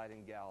hillside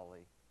in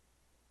Galilee.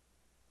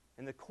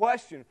 And the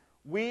question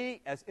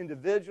we as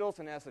individuals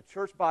and as a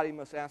church body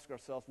must ask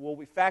ourselves, will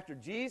we factor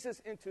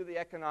Jesus into the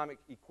economic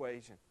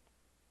equation?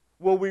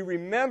 Will we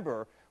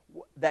remember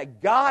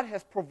that God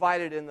has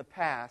provided in the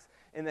past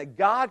and that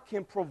God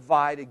can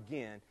provide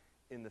again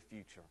in the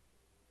future?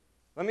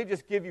 Let me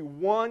just give you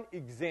one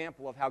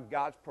example of how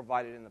God's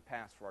provided in the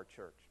past for our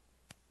church.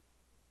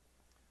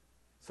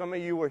 Some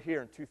of you were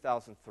here in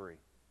 2003. It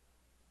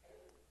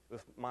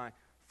was my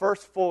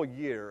first full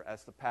year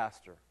as the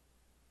pastor.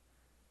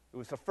 It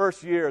was the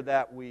first year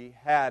that we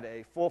had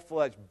a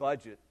full-fledged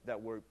budget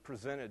that were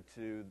presented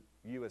to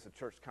you as a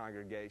church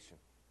congregation.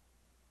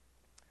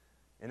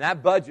 And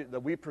that budget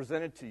that we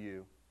presented to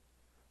you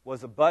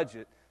was a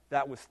budget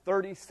that was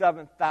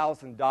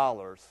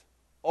 $37,000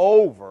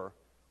 over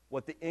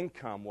what the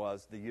income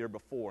was the year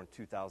before in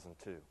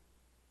 2002.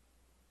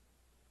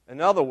 In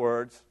other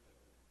words,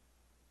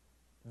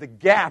 the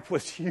gap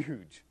was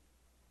huge.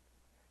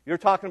 You're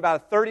talking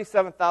about a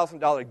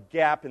 $37,000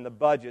 gap in the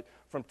budget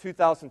from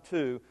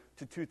 2002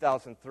 to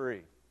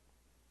 2003.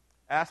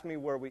 Ask me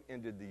where we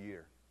ended the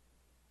year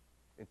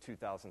in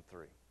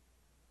 2003.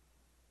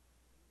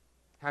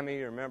 How many of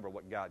you remember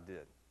what God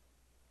did?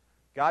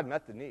 God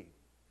met the need.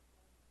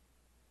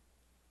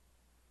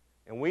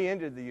 And we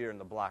ended the year in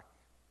the black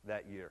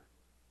that year.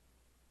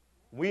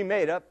 We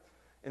made up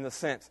in the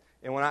sense,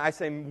 and when I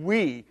say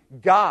we,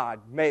 God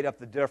made up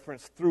the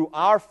difference through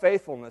our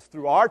faithfulness,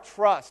 through our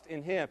trust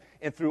in Him,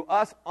 and through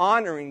us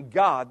honoring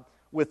God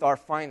with our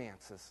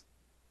finances.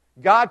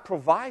 God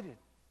provided.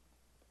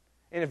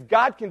 And if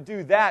God can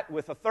do that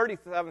with a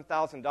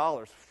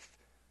 $37,000,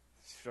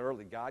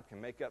 surely God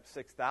can make up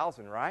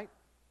 $6,000, right?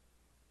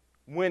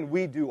 When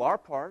we do our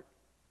part,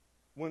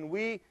 when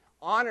we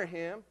honor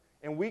Him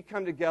and we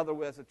come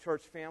together as a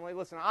church family.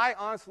 Listen, I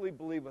honestly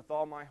believe with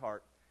all my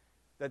heart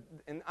that,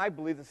 and I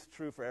believe this is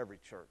true for every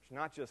church,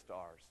 not just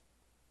ours,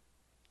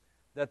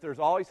 that there's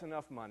always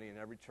enough money in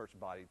every church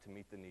body to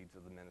meet the needs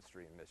of the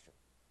ministry and mission.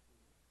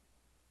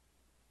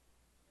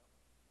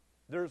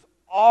 There's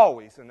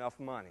always enough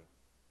money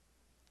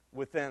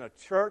within a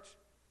church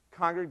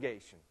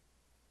congregation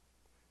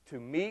to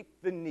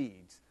meet the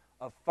needs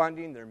of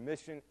funding their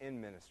mission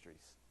and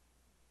ministries.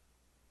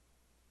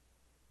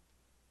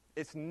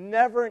 It's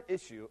never an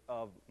issue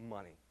of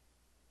money.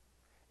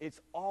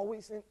 It's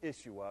always an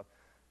issue of,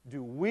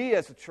 do we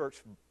as a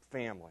church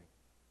family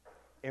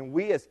and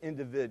we as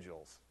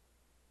individuals,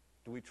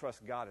 do we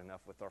trust God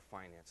enough with our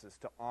finances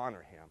to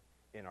honor Him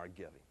in our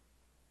giving?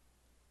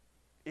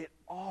 It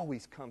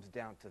always comes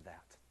down to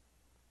that.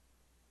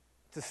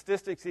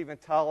 Statistics even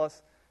tell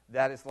us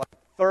that it's like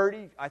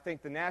 30, I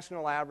think the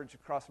national average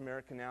across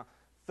America now,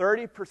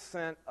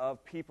 30%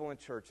 of people in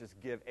churches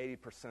give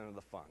 80% of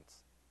the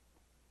funds.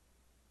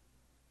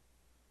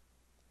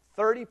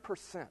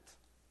 30%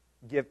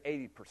 give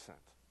 80%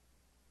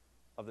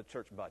 of the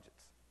church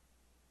budgets.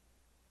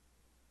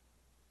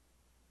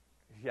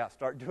 Yeah,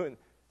 start doing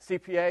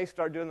CPA,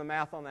 start doing the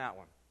math on that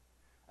one.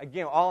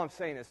 Again, all I'm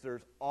saying is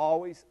there's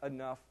always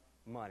enough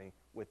money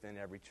within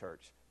every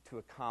church to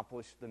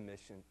accomplish the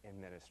mission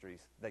and ministries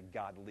that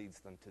God leads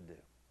them to do.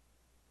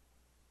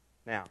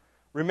 Now,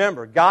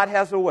 remember, God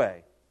has a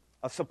way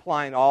of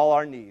supplying all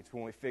our needs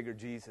when we figure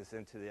Jesus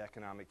into the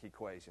economic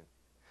equation.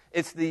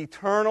 It's the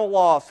eternal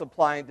law of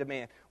supply and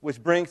demand,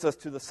 which brings us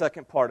to the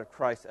second part of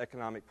Christ's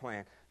economic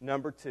plan.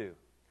 Number 2,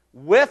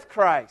 with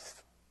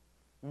Christ,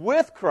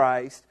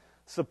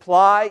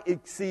 supply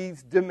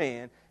exceeds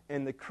demand,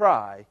 and the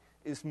cry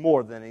is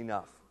more than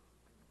enough.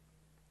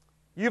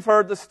 You've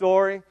heard the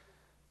story,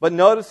 but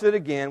notice it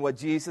again, what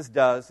Jesus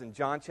does in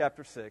John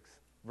chapter 6,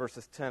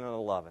 verses 10 and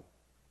 11.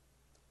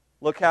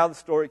 Look how the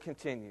story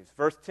continues.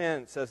 Verse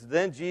 10 says,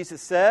 "Then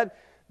Jesus said,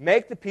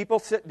 'Make the people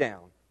sit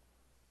down.'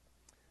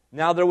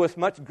 Now there was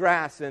much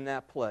grass in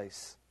that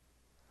place.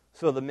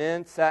 So the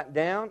men sat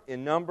down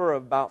in number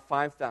of about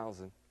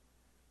 5,000.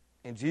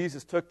 And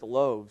Jesus took the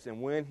loaves,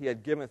 and when He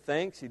had given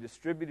thanks, He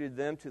distributed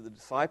them to the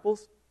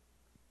disciples,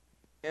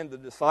 and the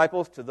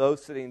disciples to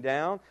those sitting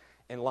down,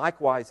 and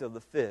likewise of the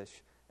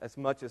fish, as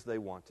much as they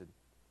wanted.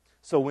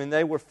 So when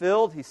they were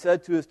filled, He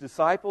said to His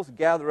disciples,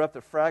 'Gather up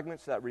the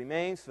fragments that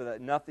remain, so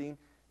that nothing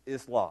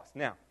is lost.'"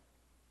 Now,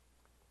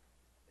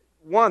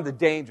 one of the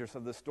dangers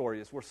of this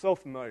story is we're so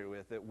familiar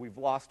with it, we've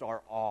lost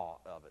our awe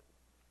of it.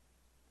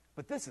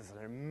 But this is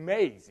an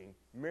amazing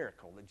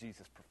miracle that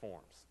Jesus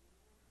performs.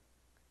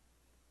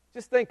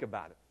 Just think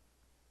about it.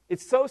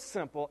 It's so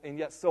simple and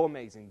yet so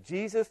amazing.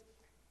 Jesus,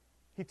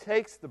 He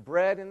takes the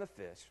bread and the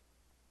fish,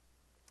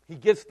 He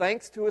gives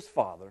thanks to His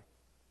Father,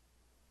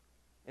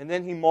 and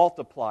then He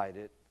multiplied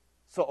it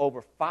so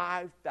over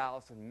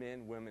 5,000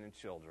 men, women, and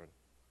children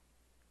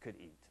could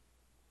eat.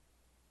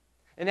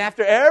 And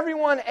after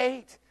everyone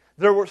ate,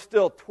 there were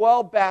still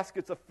 12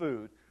 baskets of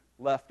food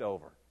left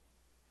over.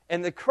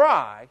 And the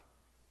cry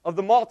of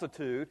the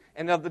multitude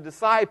and of the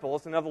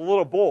disciples and of the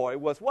little boy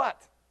was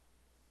what?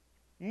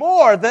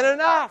 More than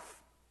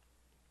enough.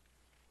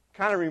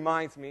 Kind of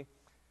reminds me,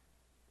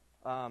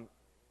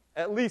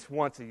 at least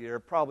once a year,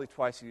 probably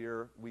twice a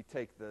year, we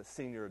take the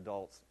senior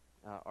adults,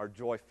 our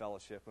Joy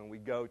Fellowship, and we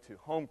go to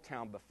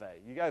Hometown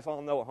Buffet. You guys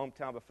all know what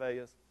Hometown Buffet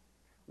is?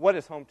 What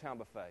is Hometown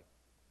Buffet?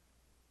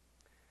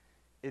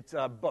 It's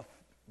a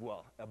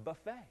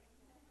buffet,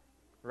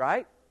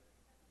 right?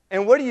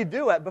 And what do you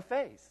do at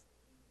buffets?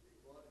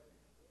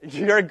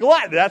 You're a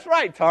glutton. That's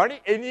right, Tarny.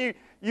 And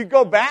you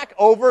go back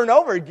over and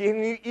over again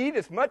and you eat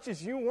as much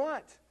as you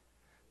want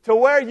to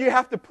where you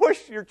have to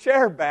push your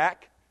chair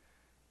back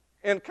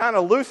and kind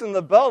of loosen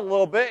the belt a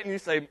little bit and you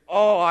say,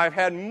 oh, I've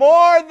had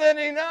more than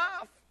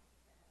enough.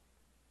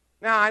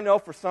 Now, I know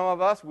for some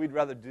of us, we'd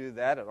rather do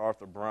that at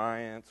Arthur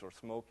Bryant's or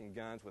Smoking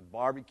Guns with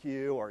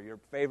Barbecue or your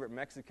favorite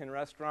Mexican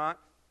restaurant.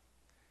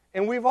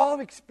 And we've all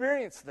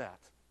experienced that,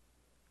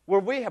 where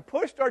we have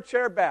pushed our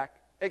chair back.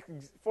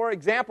 For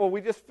example,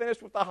 we just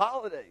finished with the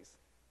holidays,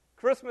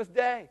 Christmas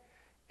Day,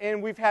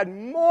 and we've had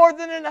more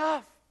than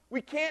enough.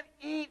 We can't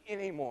eat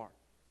anymore.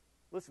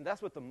 Listen,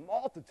 that's what the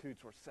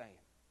multitudes were saying.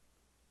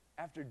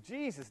 After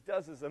Jesus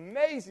does this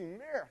amazing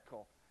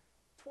miracle,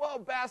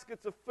 12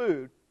 baskets of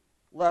food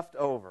left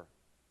over.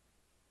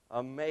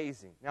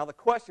 Amazing. Now, the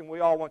question we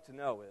all want to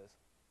know is,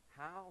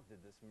 how did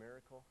this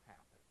miracle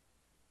happen?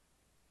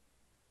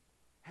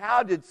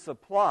 How did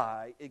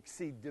supply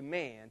exceed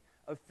demand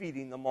of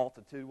feeding the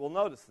multitude? Well,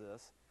 notice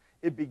this.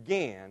 It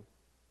began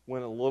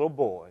when a little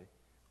boy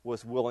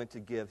was willing to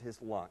give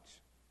his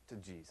lunch to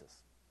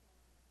Jesus.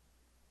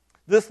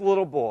 This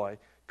little boy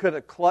could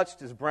have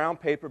clutched his brown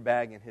paper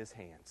bag in his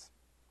hands,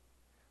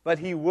 but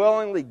he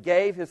willingly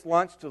gave his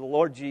lunch to the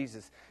Lord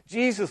Jesus.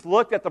 Jesus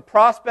looked at the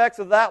prospects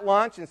of that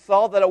lunch and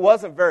saw that it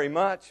wasn't very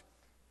much,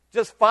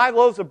 just 5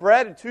 loaves of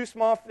bread and 2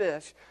 small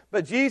fish.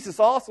 But Jesus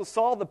also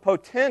saw the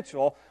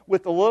potential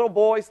with the little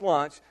boy's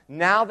lunch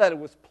now that it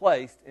was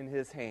placed in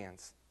his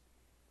hands.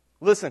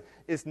 Listen,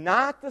 it's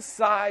not the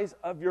size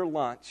of your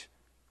lunch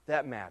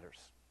that matters,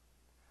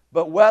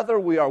 but whether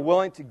we are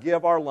willing to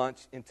give our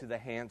lunch into the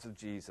hands of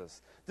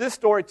Jesus. This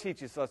story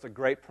teaches us a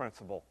great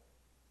principle.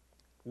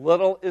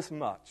 Little is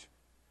much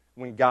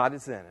when God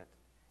is in it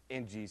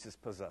and Jesus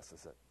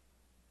possesses it.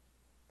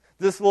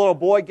 This little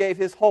boy gave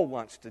his whole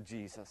lunch to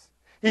Jesus.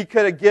 He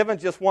could have given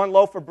just 1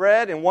 loaf of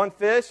bread and 1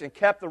 fish and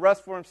kept the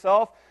rest for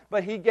himself,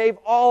 but he gave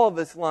all of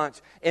his lunch.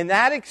 And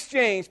that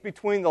exchange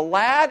between the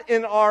lad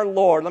and our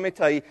Lord, let me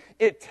tell you,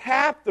 it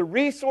tapped the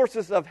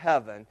resources of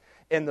heaven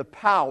and the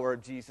power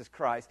of Jesus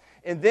Christ.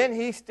 And then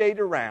he stayed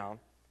around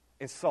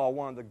and saw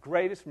one of the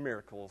greatest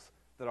miracles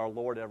that our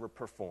Lord ever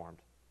performed.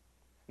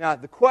 Now,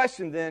 the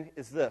question then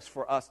is this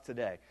for us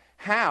today.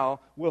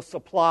 How will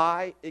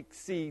supply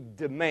exceed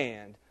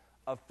demand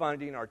of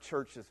funding our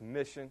church's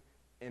mission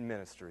and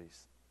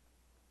ministries?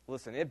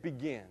 Listen, it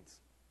begins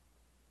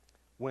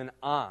when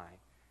I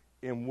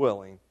am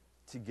willing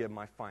to give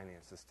my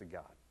finances to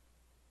God.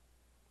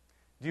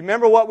 Do you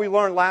remember what we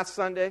learned last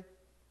Sunday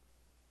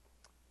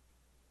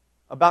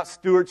about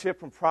stewardship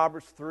from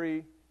Proverbs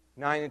 3,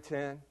 9, and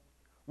 10?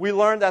 We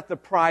learned that the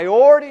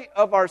priority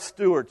of our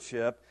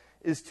stewardship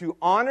is to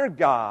honor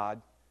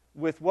God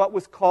with what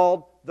was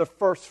called the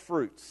first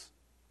fruits,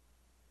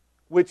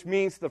 which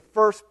means the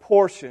first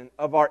portion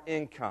of our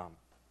income.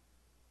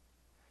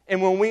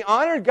 And when we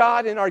honor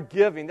God in our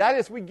giving, that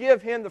is, we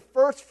give Him the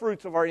first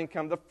fruits of our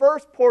income, the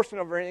first portion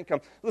of our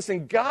income.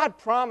 Listen, God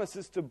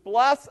promises to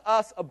bless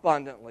us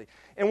abundantly.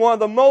 And one of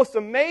the most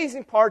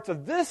amazing parts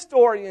of this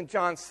story in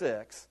John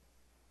 6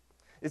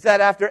 is that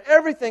after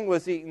everything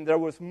was eaten, there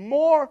was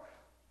more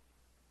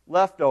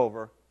left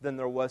over than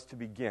there was to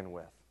begin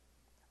with.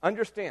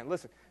 Understand,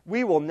 listen,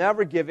 we will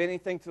never give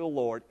anything to the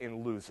Lord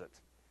and lose it.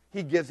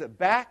 He gives it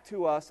back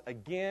to us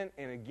again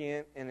and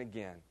again and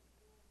again.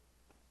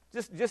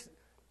 Just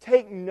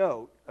take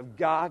note of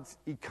God's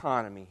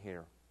economy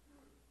here.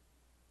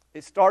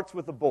 It starts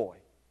with the boy.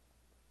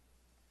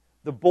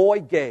 The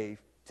boy gave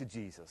to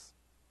Jesus.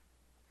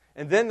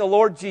 And then the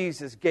Lord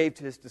Jesus gave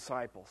to His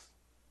disciples.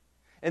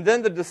 And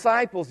then the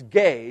disciples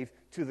gave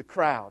to the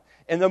crowd.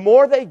 And the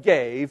more they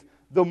gave,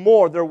 the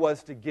more there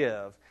was to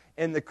give.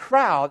 And the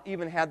crowd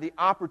even had the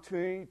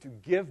opportunity to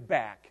give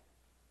back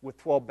with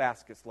 12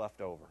 baskets left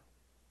over.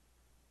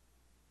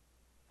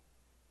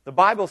 The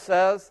Bible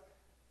says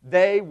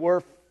they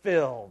were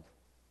filled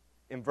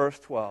in verse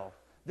 12.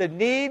 The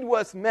need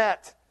was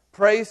met.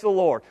 Praise the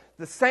Lord.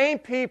 The same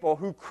people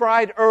who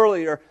cried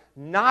earlier,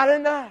 not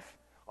enough,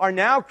 are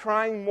now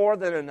crying more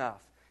than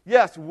enough.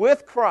 Yes,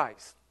 with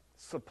Christ,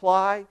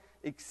 supply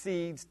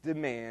exceeds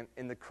demand,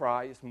 and the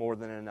cry is more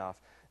than enough.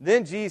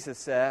 Then Jesus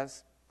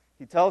says,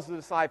 He tells the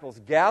disciples,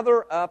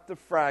 gather up the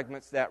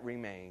fragments that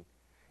remain.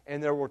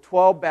 And there were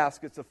 12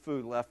 baskets of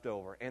food left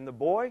over. And the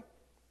boy,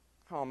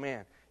 oh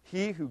man,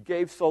 he who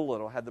gave so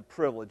little had the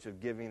privilege of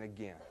giving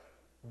again.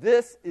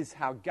 This is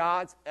how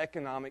God's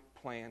economic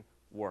plan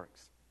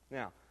works.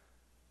 Now,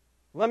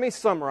 let me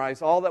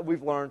summarize all that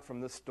we've learned from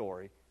this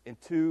story in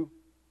 2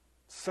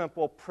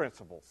 simple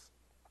principles.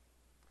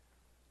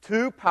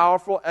 2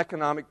 powerful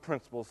economic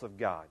principles of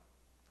God.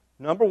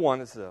 Number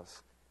 1 is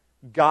this.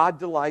 God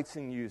delights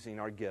in using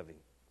our giving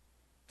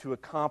to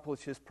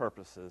accomplish His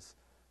purposes,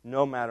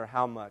 no matter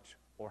how much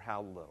or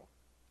how little.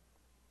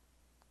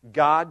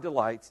 God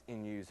delights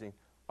in using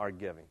our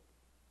giving.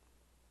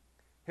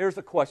 Here's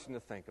a question to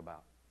think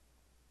about.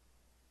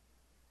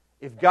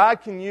 If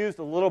God can use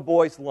the little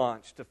boy's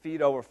lunch to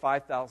feed over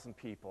 5,000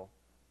 people,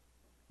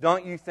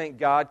 don't you think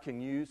God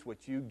can use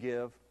what you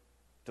give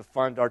to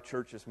fund our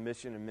church's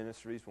mission and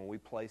ministries when we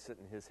place it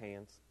in His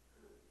hands?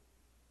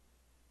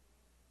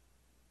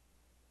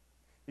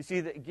 You see,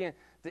 again,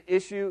 the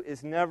issue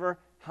is never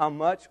how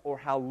much or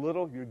how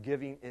little your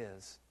giving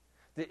is.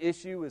 The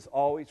issue is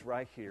always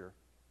right here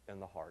in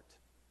the heart.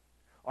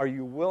 Are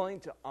you willing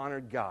to honor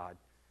God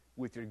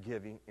with your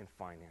giving and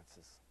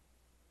finances?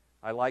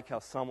 I like how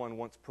someone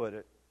once put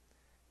it,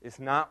 it's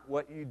not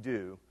what you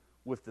do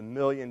with the $1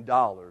 million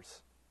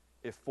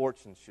if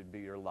fortune should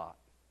be your lot,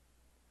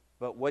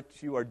 but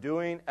what you are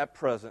doing at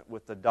present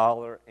with the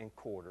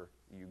 $1.25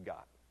 you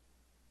got.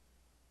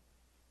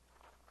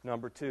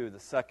 Number 2, the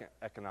second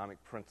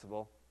economic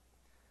principle,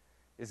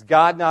 is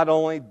God not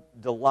only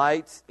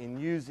delights in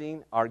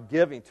using our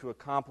giving to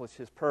accomplish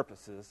His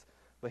purposes,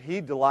 but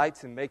He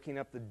delights in making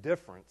up the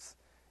difference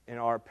in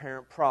our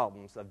apparent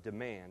problems of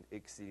demand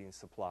exceeding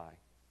supply.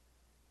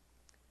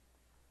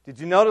 Did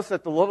you notice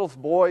that the little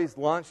boy's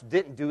lunch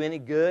didn't do any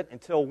good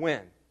until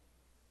when?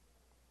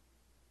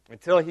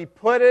 Until he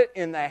put it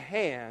in the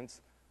hands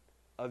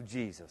of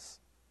Jesus.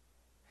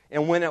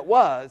 And when it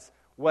was,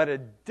 what a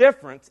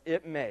difference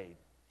it made.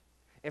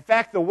 In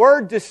fact, the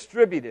word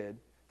distributed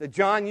that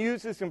John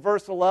uses in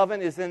verse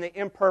 11 is in the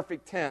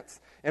imperfect tense.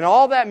 And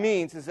all that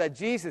means is that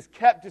Jesus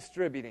kept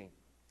distributing.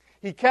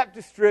 He kept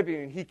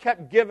distributing. He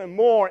kept giving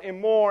more and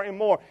more and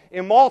more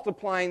and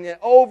multiplying it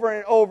over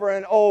and over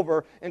and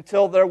over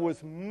until there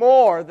was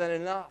more than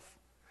enough.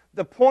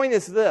 The point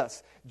is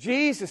this.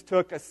 Jesus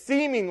took a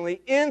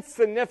seemingly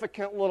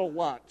insignificant little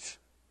lunch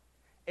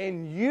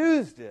and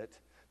used it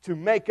to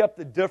make up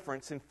the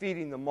difference in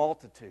feeding the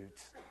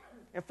multitudes.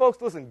 And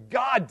folks, listen,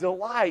 God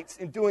delights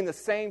in doing the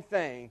same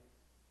thing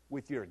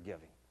with your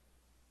giving.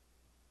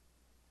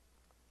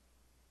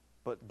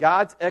 But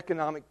God's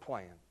economic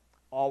plan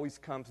always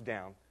comes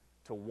down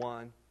to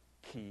one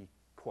key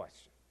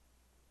question.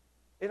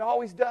 It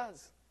always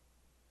does.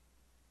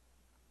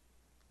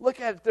 Look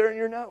at it there in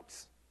your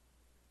notes.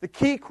 The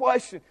key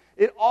question,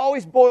 it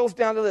always boils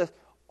down to this.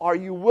 Are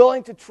you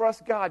willing to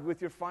trust God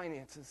with your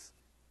finances?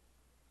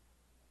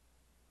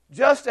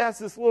 Just as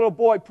this little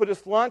boy put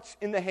his lunch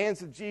in the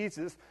hands of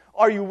Jesus,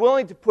 are you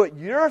willing to put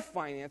your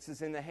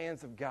finances in the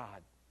hands of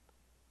God?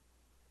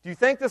 Do you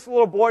think this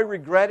little boy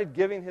regretted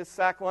giving his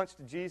sack lunch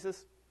to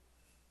Jesus?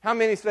 How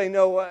many say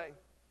no way?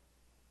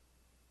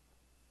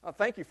 Oh,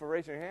 thank you for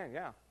raising your hand,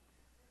 yeah.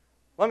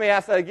 Let me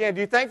ask that again. Do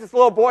you think this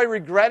little boy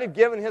regretted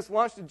giving his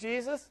lunch to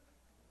Jesus?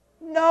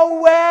 No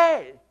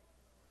way.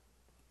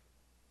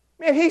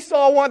 Man, he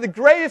saw one of the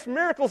greatest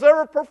miracles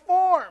ever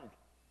performed.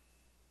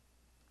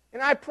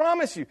 And I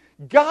promise you,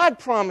 God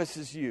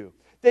promises you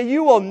that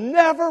you will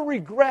never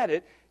regret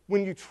it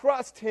when you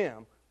trust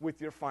Him with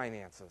your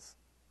finances.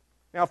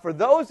 Now, for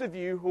those of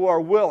you who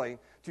are willing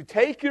to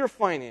take your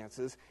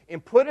finances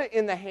and put it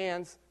in the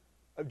hands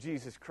of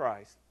Jesus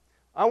Christ,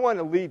 I want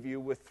to leave you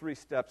with 3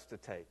 steps to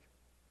take.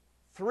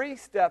 3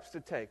 steps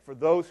to take for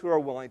those who are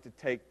willing to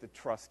take the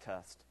trust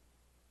test.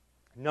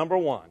 Number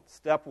 1,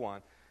 step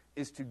 1,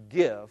 is to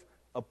give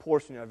a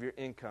portion of your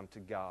income to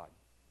God.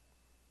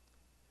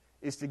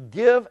 Is to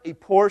give a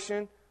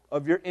portion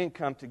of your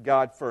income to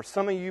God first.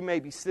 Some of you may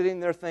be sitting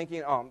there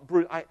thinking, "Oh,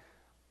 Bruce,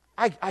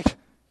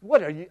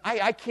 what are you?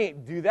 I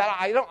can't do that.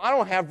 I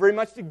don't have very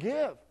much to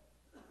give.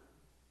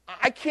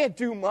 I can't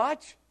do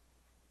much.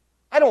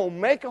 I don't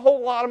make a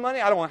whole lot of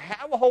money. I don't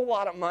have a whole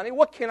lot of money.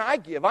 What can I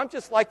give? I'm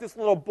just like this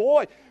little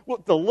boy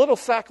with the little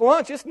sack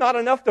lunch. It's not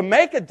enough to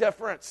make a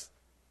difference."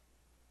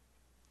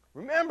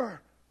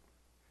 Remember,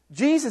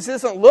 Jesus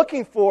isn't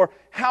looking for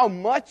how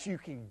much you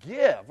can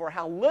give or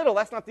how little.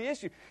 That's not the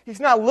issue. He's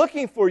not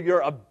looking for your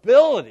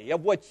ability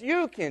of what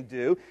you can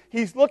do.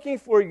 He's looking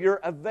for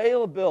your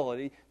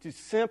availability to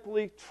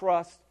simply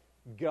trust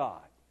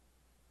God.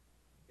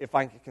 If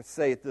I can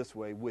say it this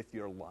way, with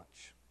your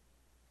lunch.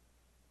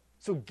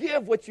 So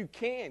give what you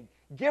can.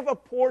 Give a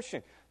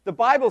portion. The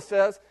Bible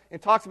says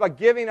and talks about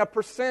giving a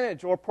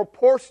percentage or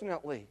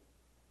proportionately.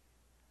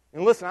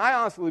 And listen, I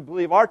honestly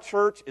believe our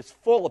church is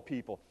full of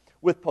people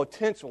with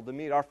potential to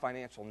meet our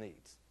financial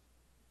needs.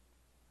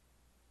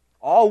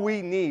 All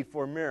we need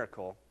for a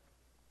miracle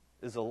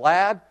is a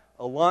lad,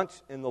 a lunch,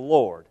 and the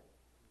Lord,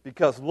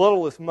 because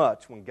little is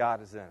much when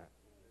God is in it.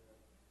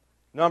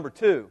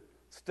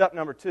 Step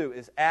number 2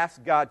 is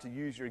ask God to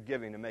use your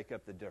giving to make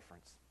up the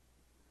difference.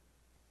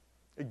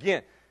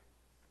 Again,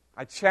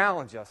 I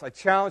challenge us. I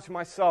challenge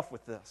myself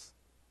with this.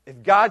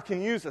 If God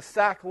can use a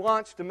sack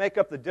lunch to make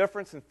up the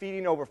difference in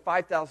feeding over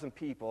 5,000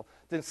 people,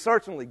 then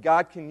certainly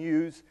God can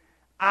use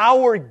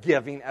our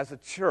giving as a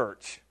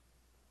church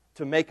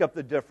to make up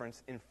the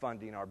difference in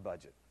funding our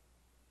budget.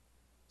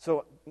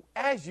 So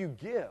as you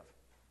give,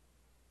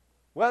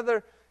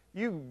 whether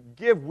you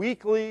give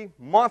weekly,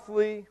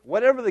 monthly,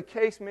 whatever the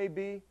case may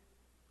be,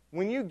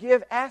 when you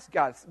give, ask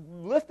God.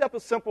 Lift up a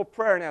simple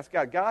prayer and ask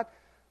God, God,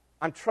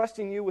 I'm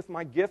trusting you with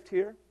my gift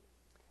here.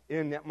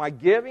 In my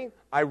giving,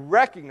 I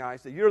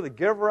recognize that you're the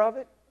giver of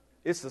it.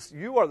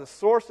 You are the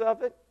source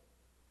of it.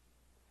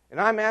 And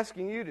I'm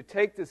asking you to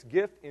take this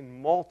gift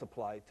and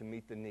multiply it to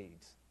meet the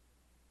needs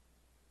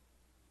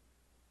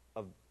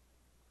of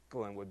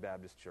Glenwood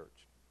Baptist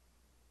Church.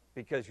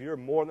 because you're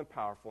more than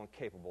powerful and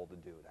capable to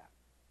do that.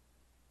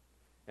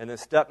 And then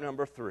step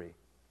number 3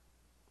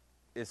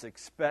 is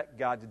expect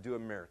God to do a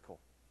miracle.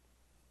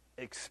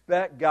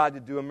 Expect God to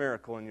do a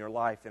miracle in your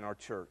life, in our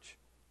church.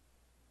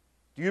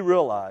 Do you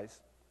realize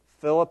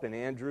Philip and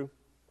Andrew,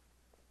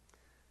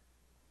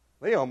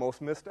 they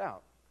almost missed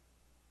out.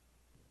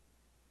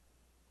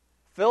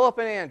 Philip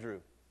and Andrew,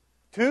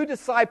 2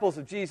 disciples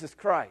of Jesus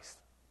Christ.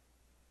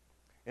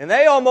 And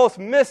they almost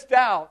missed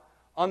out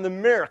on the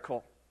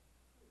miracle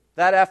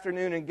that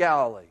afternoon in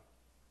Galilee.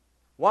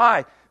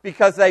 Why?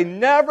 Because they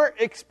never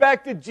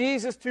expected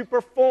Jesus to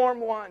perform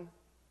one.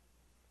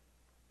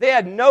 They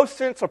had no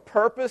sense of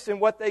purpose in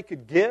what they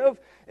could give,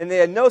 and they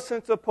had no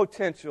sense of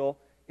potential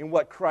in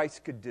what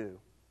Christ could do.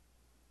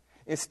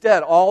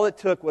 Instead, all it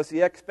took was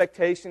the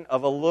expectation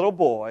of a little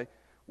boy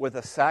with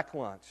a sack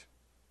lunch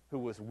who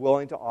was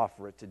willing to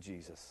offer it to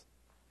Jesus.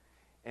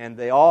 And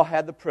they all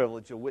had the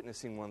privilege of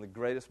witnessing one of the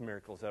greatest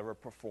miracles ever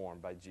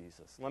performed by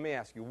Jesus. Let me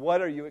ask you,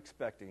 what are you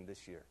expecting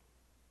this year?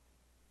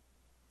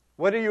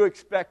 What are you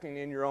expecting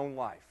in your own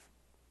life?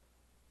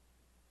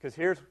 Because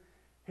here's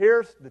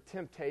the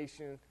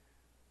temptation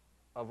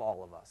of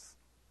all of us.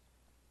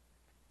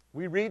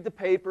 We read the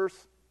papers,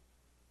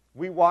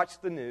 we watch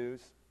the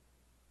news,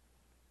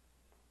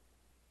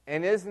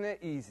 and isn't it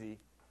easy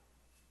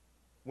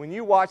when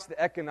you watch the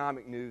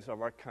economic news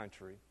of our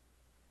country,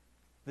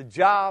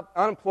 the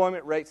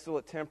unemployment rate's still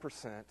at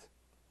 10%.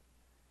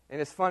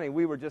 And it's funny,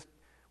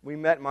 we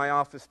met in my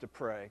office to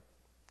pray,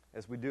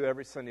 as we do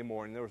every Sunday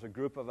morning. There was a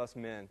group of us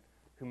men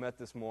who met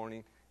this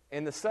morning,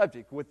 and the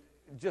subject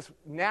just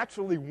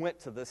naturally went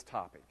to this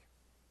topic.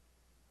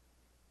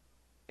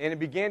 And it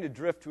began to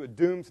drift to a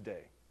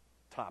doomsday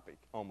topic,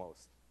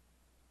 almost.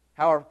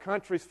 How our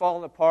country's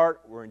falling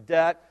apart, we're in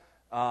debt,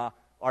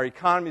 our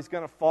economy's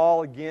going to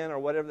fall again, or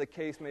whatever the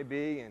case may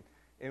be,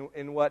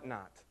 and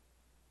whatnot.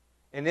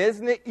 And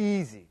isn't it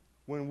easy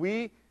when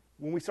we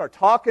start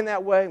talking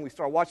that way, and we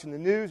start watching the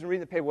news and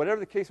reading the paper, whatever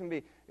the case may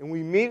be, and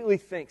we immediately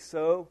think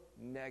so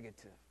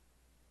negative.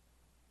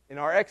 And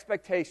our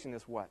expectation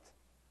is what?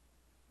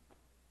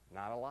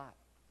 Not a lot.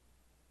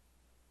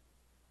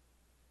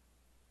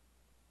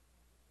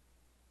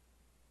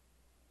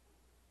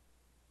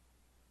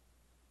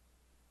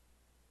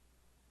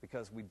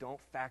 Because we don't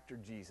factor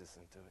Jesus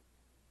into it.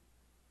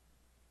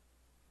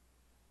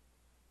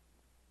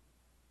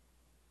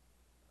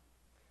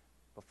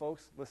 But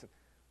folks, listen,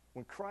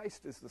 when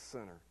Christ is the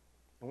center,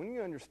 and when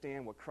you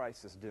understand what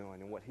Christ is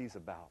doing and what He's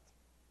about,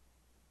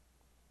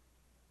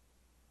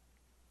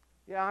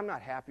 yeah, I'm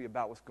not happy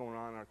about what's going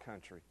on in our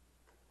country.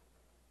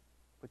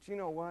 But you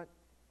know what?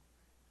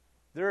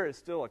 There is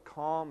still a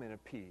calm and a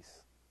peace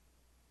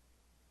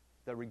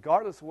that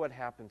regardless of what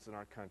happens in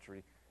our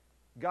country,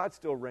 God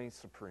still reigns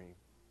supreme.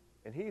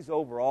 And He's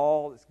over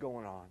all that's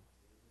going on.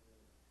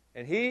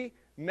 And He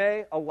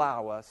may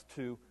allow us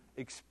to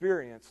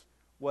experience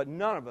what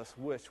none of us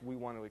wish we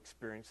want to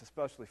experience,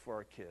 especially for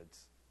our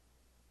kids.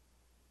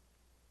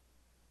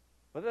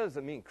 But that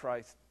doesn't mean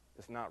Christ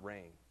is not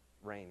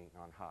reigning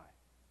on high.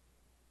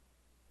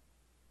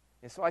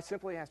 And so I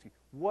simply ask you,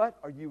 what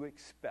are you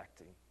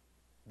expecting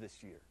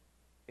this year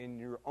in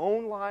your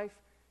own life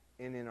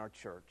and in our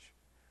church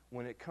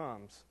when it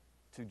comes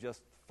to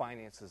just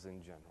finances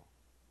in general?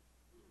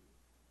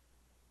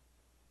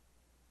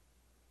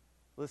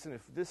 Listen,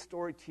 if this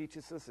story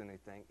teaches us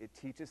anything, it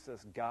teaches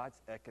us God's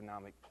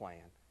economic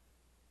plan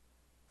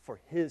for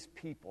His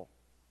people.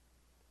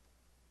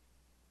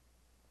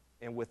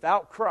 And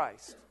without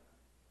Christ,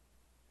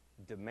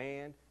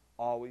 demand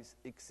always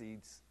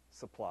exceeds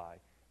supply,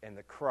 and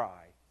the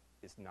cry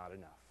is not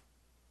enough.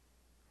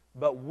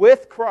 But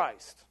with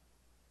Christ,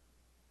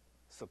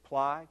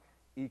 supply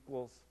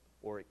equals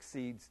or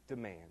exceeds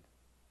demand,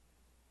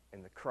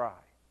 and the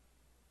cry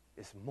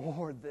is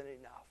more than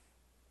enough.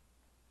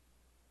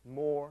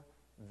 More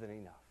than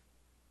enough.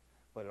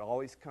 But it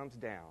always comes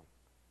down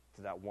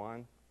to that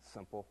one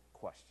simple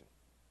question.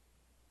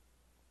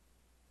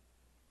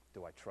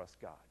 Do I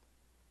trust God?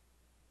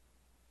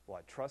 Will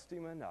I trust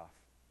Him enough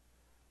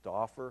to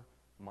offer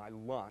my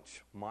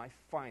lunch, my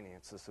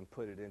finances, and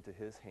put it into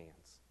His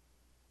hands?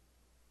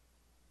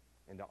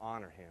 And to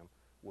honor Him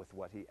with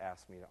what He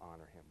asked me to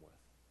honor Him with?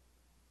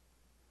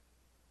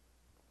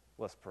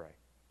 Let's pray.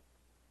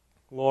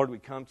 Lord, we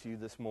come to You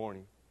this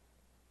morning.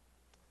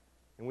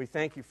 And we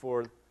thank You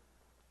for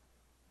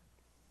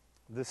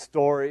this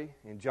story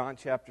in John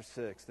chapter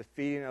 6, the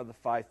feeding of the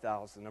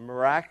 5,000, a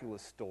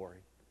miraculous story.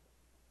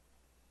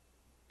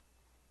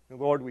 And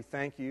Lord, we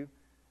thank You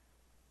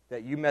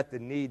that You met the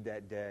need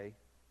that day,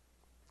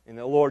 and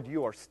that, Lord,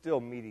 You are still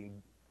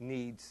meeting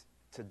needs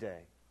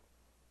today.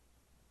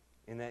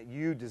 And that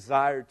You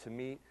desire to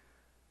meet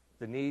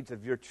the needs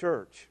of Your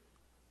church.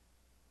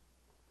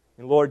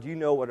 And Lord, You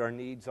know what our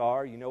needs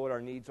are. You know what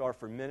our needs are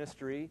for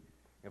ministry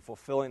and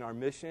fulfilling our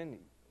mission.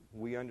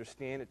 We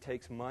understand it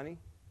takes money.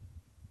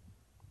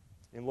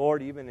 And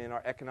Lord, even in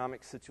our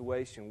economic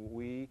situation,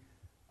 we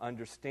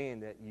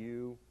understand that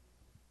You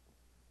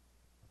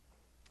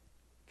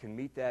can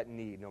meet that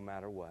need no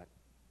matter what.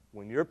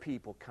 When Your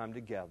people come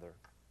together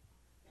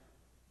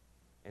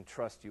and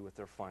trust you with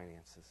their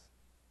finances.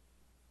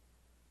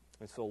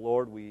 And so,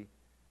 Lord, we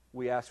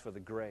ask for the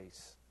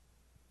grace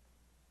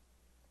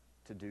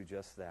to do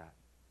just that.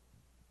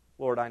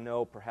 Lord, I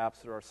know perhaps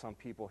there are some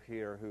people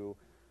here who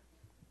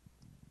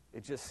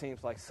it just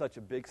seems like such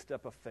a big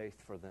step of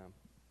faith for them.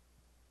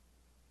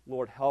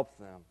 Lord, help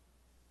them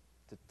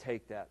to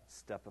take that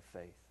step of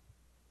faith.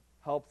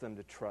 Help them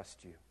to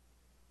trust you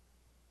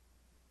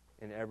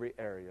in every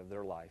area of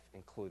their life,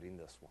 including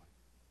this one.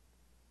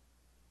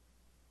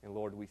 And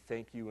Lord, we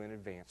thank you in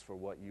advance for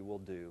what you will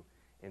do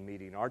in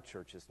meeting our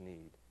church's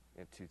need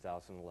in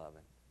 2011.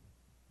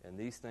 And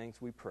these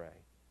things we pray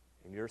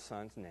in your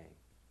Son's name.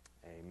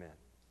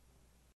 Amen.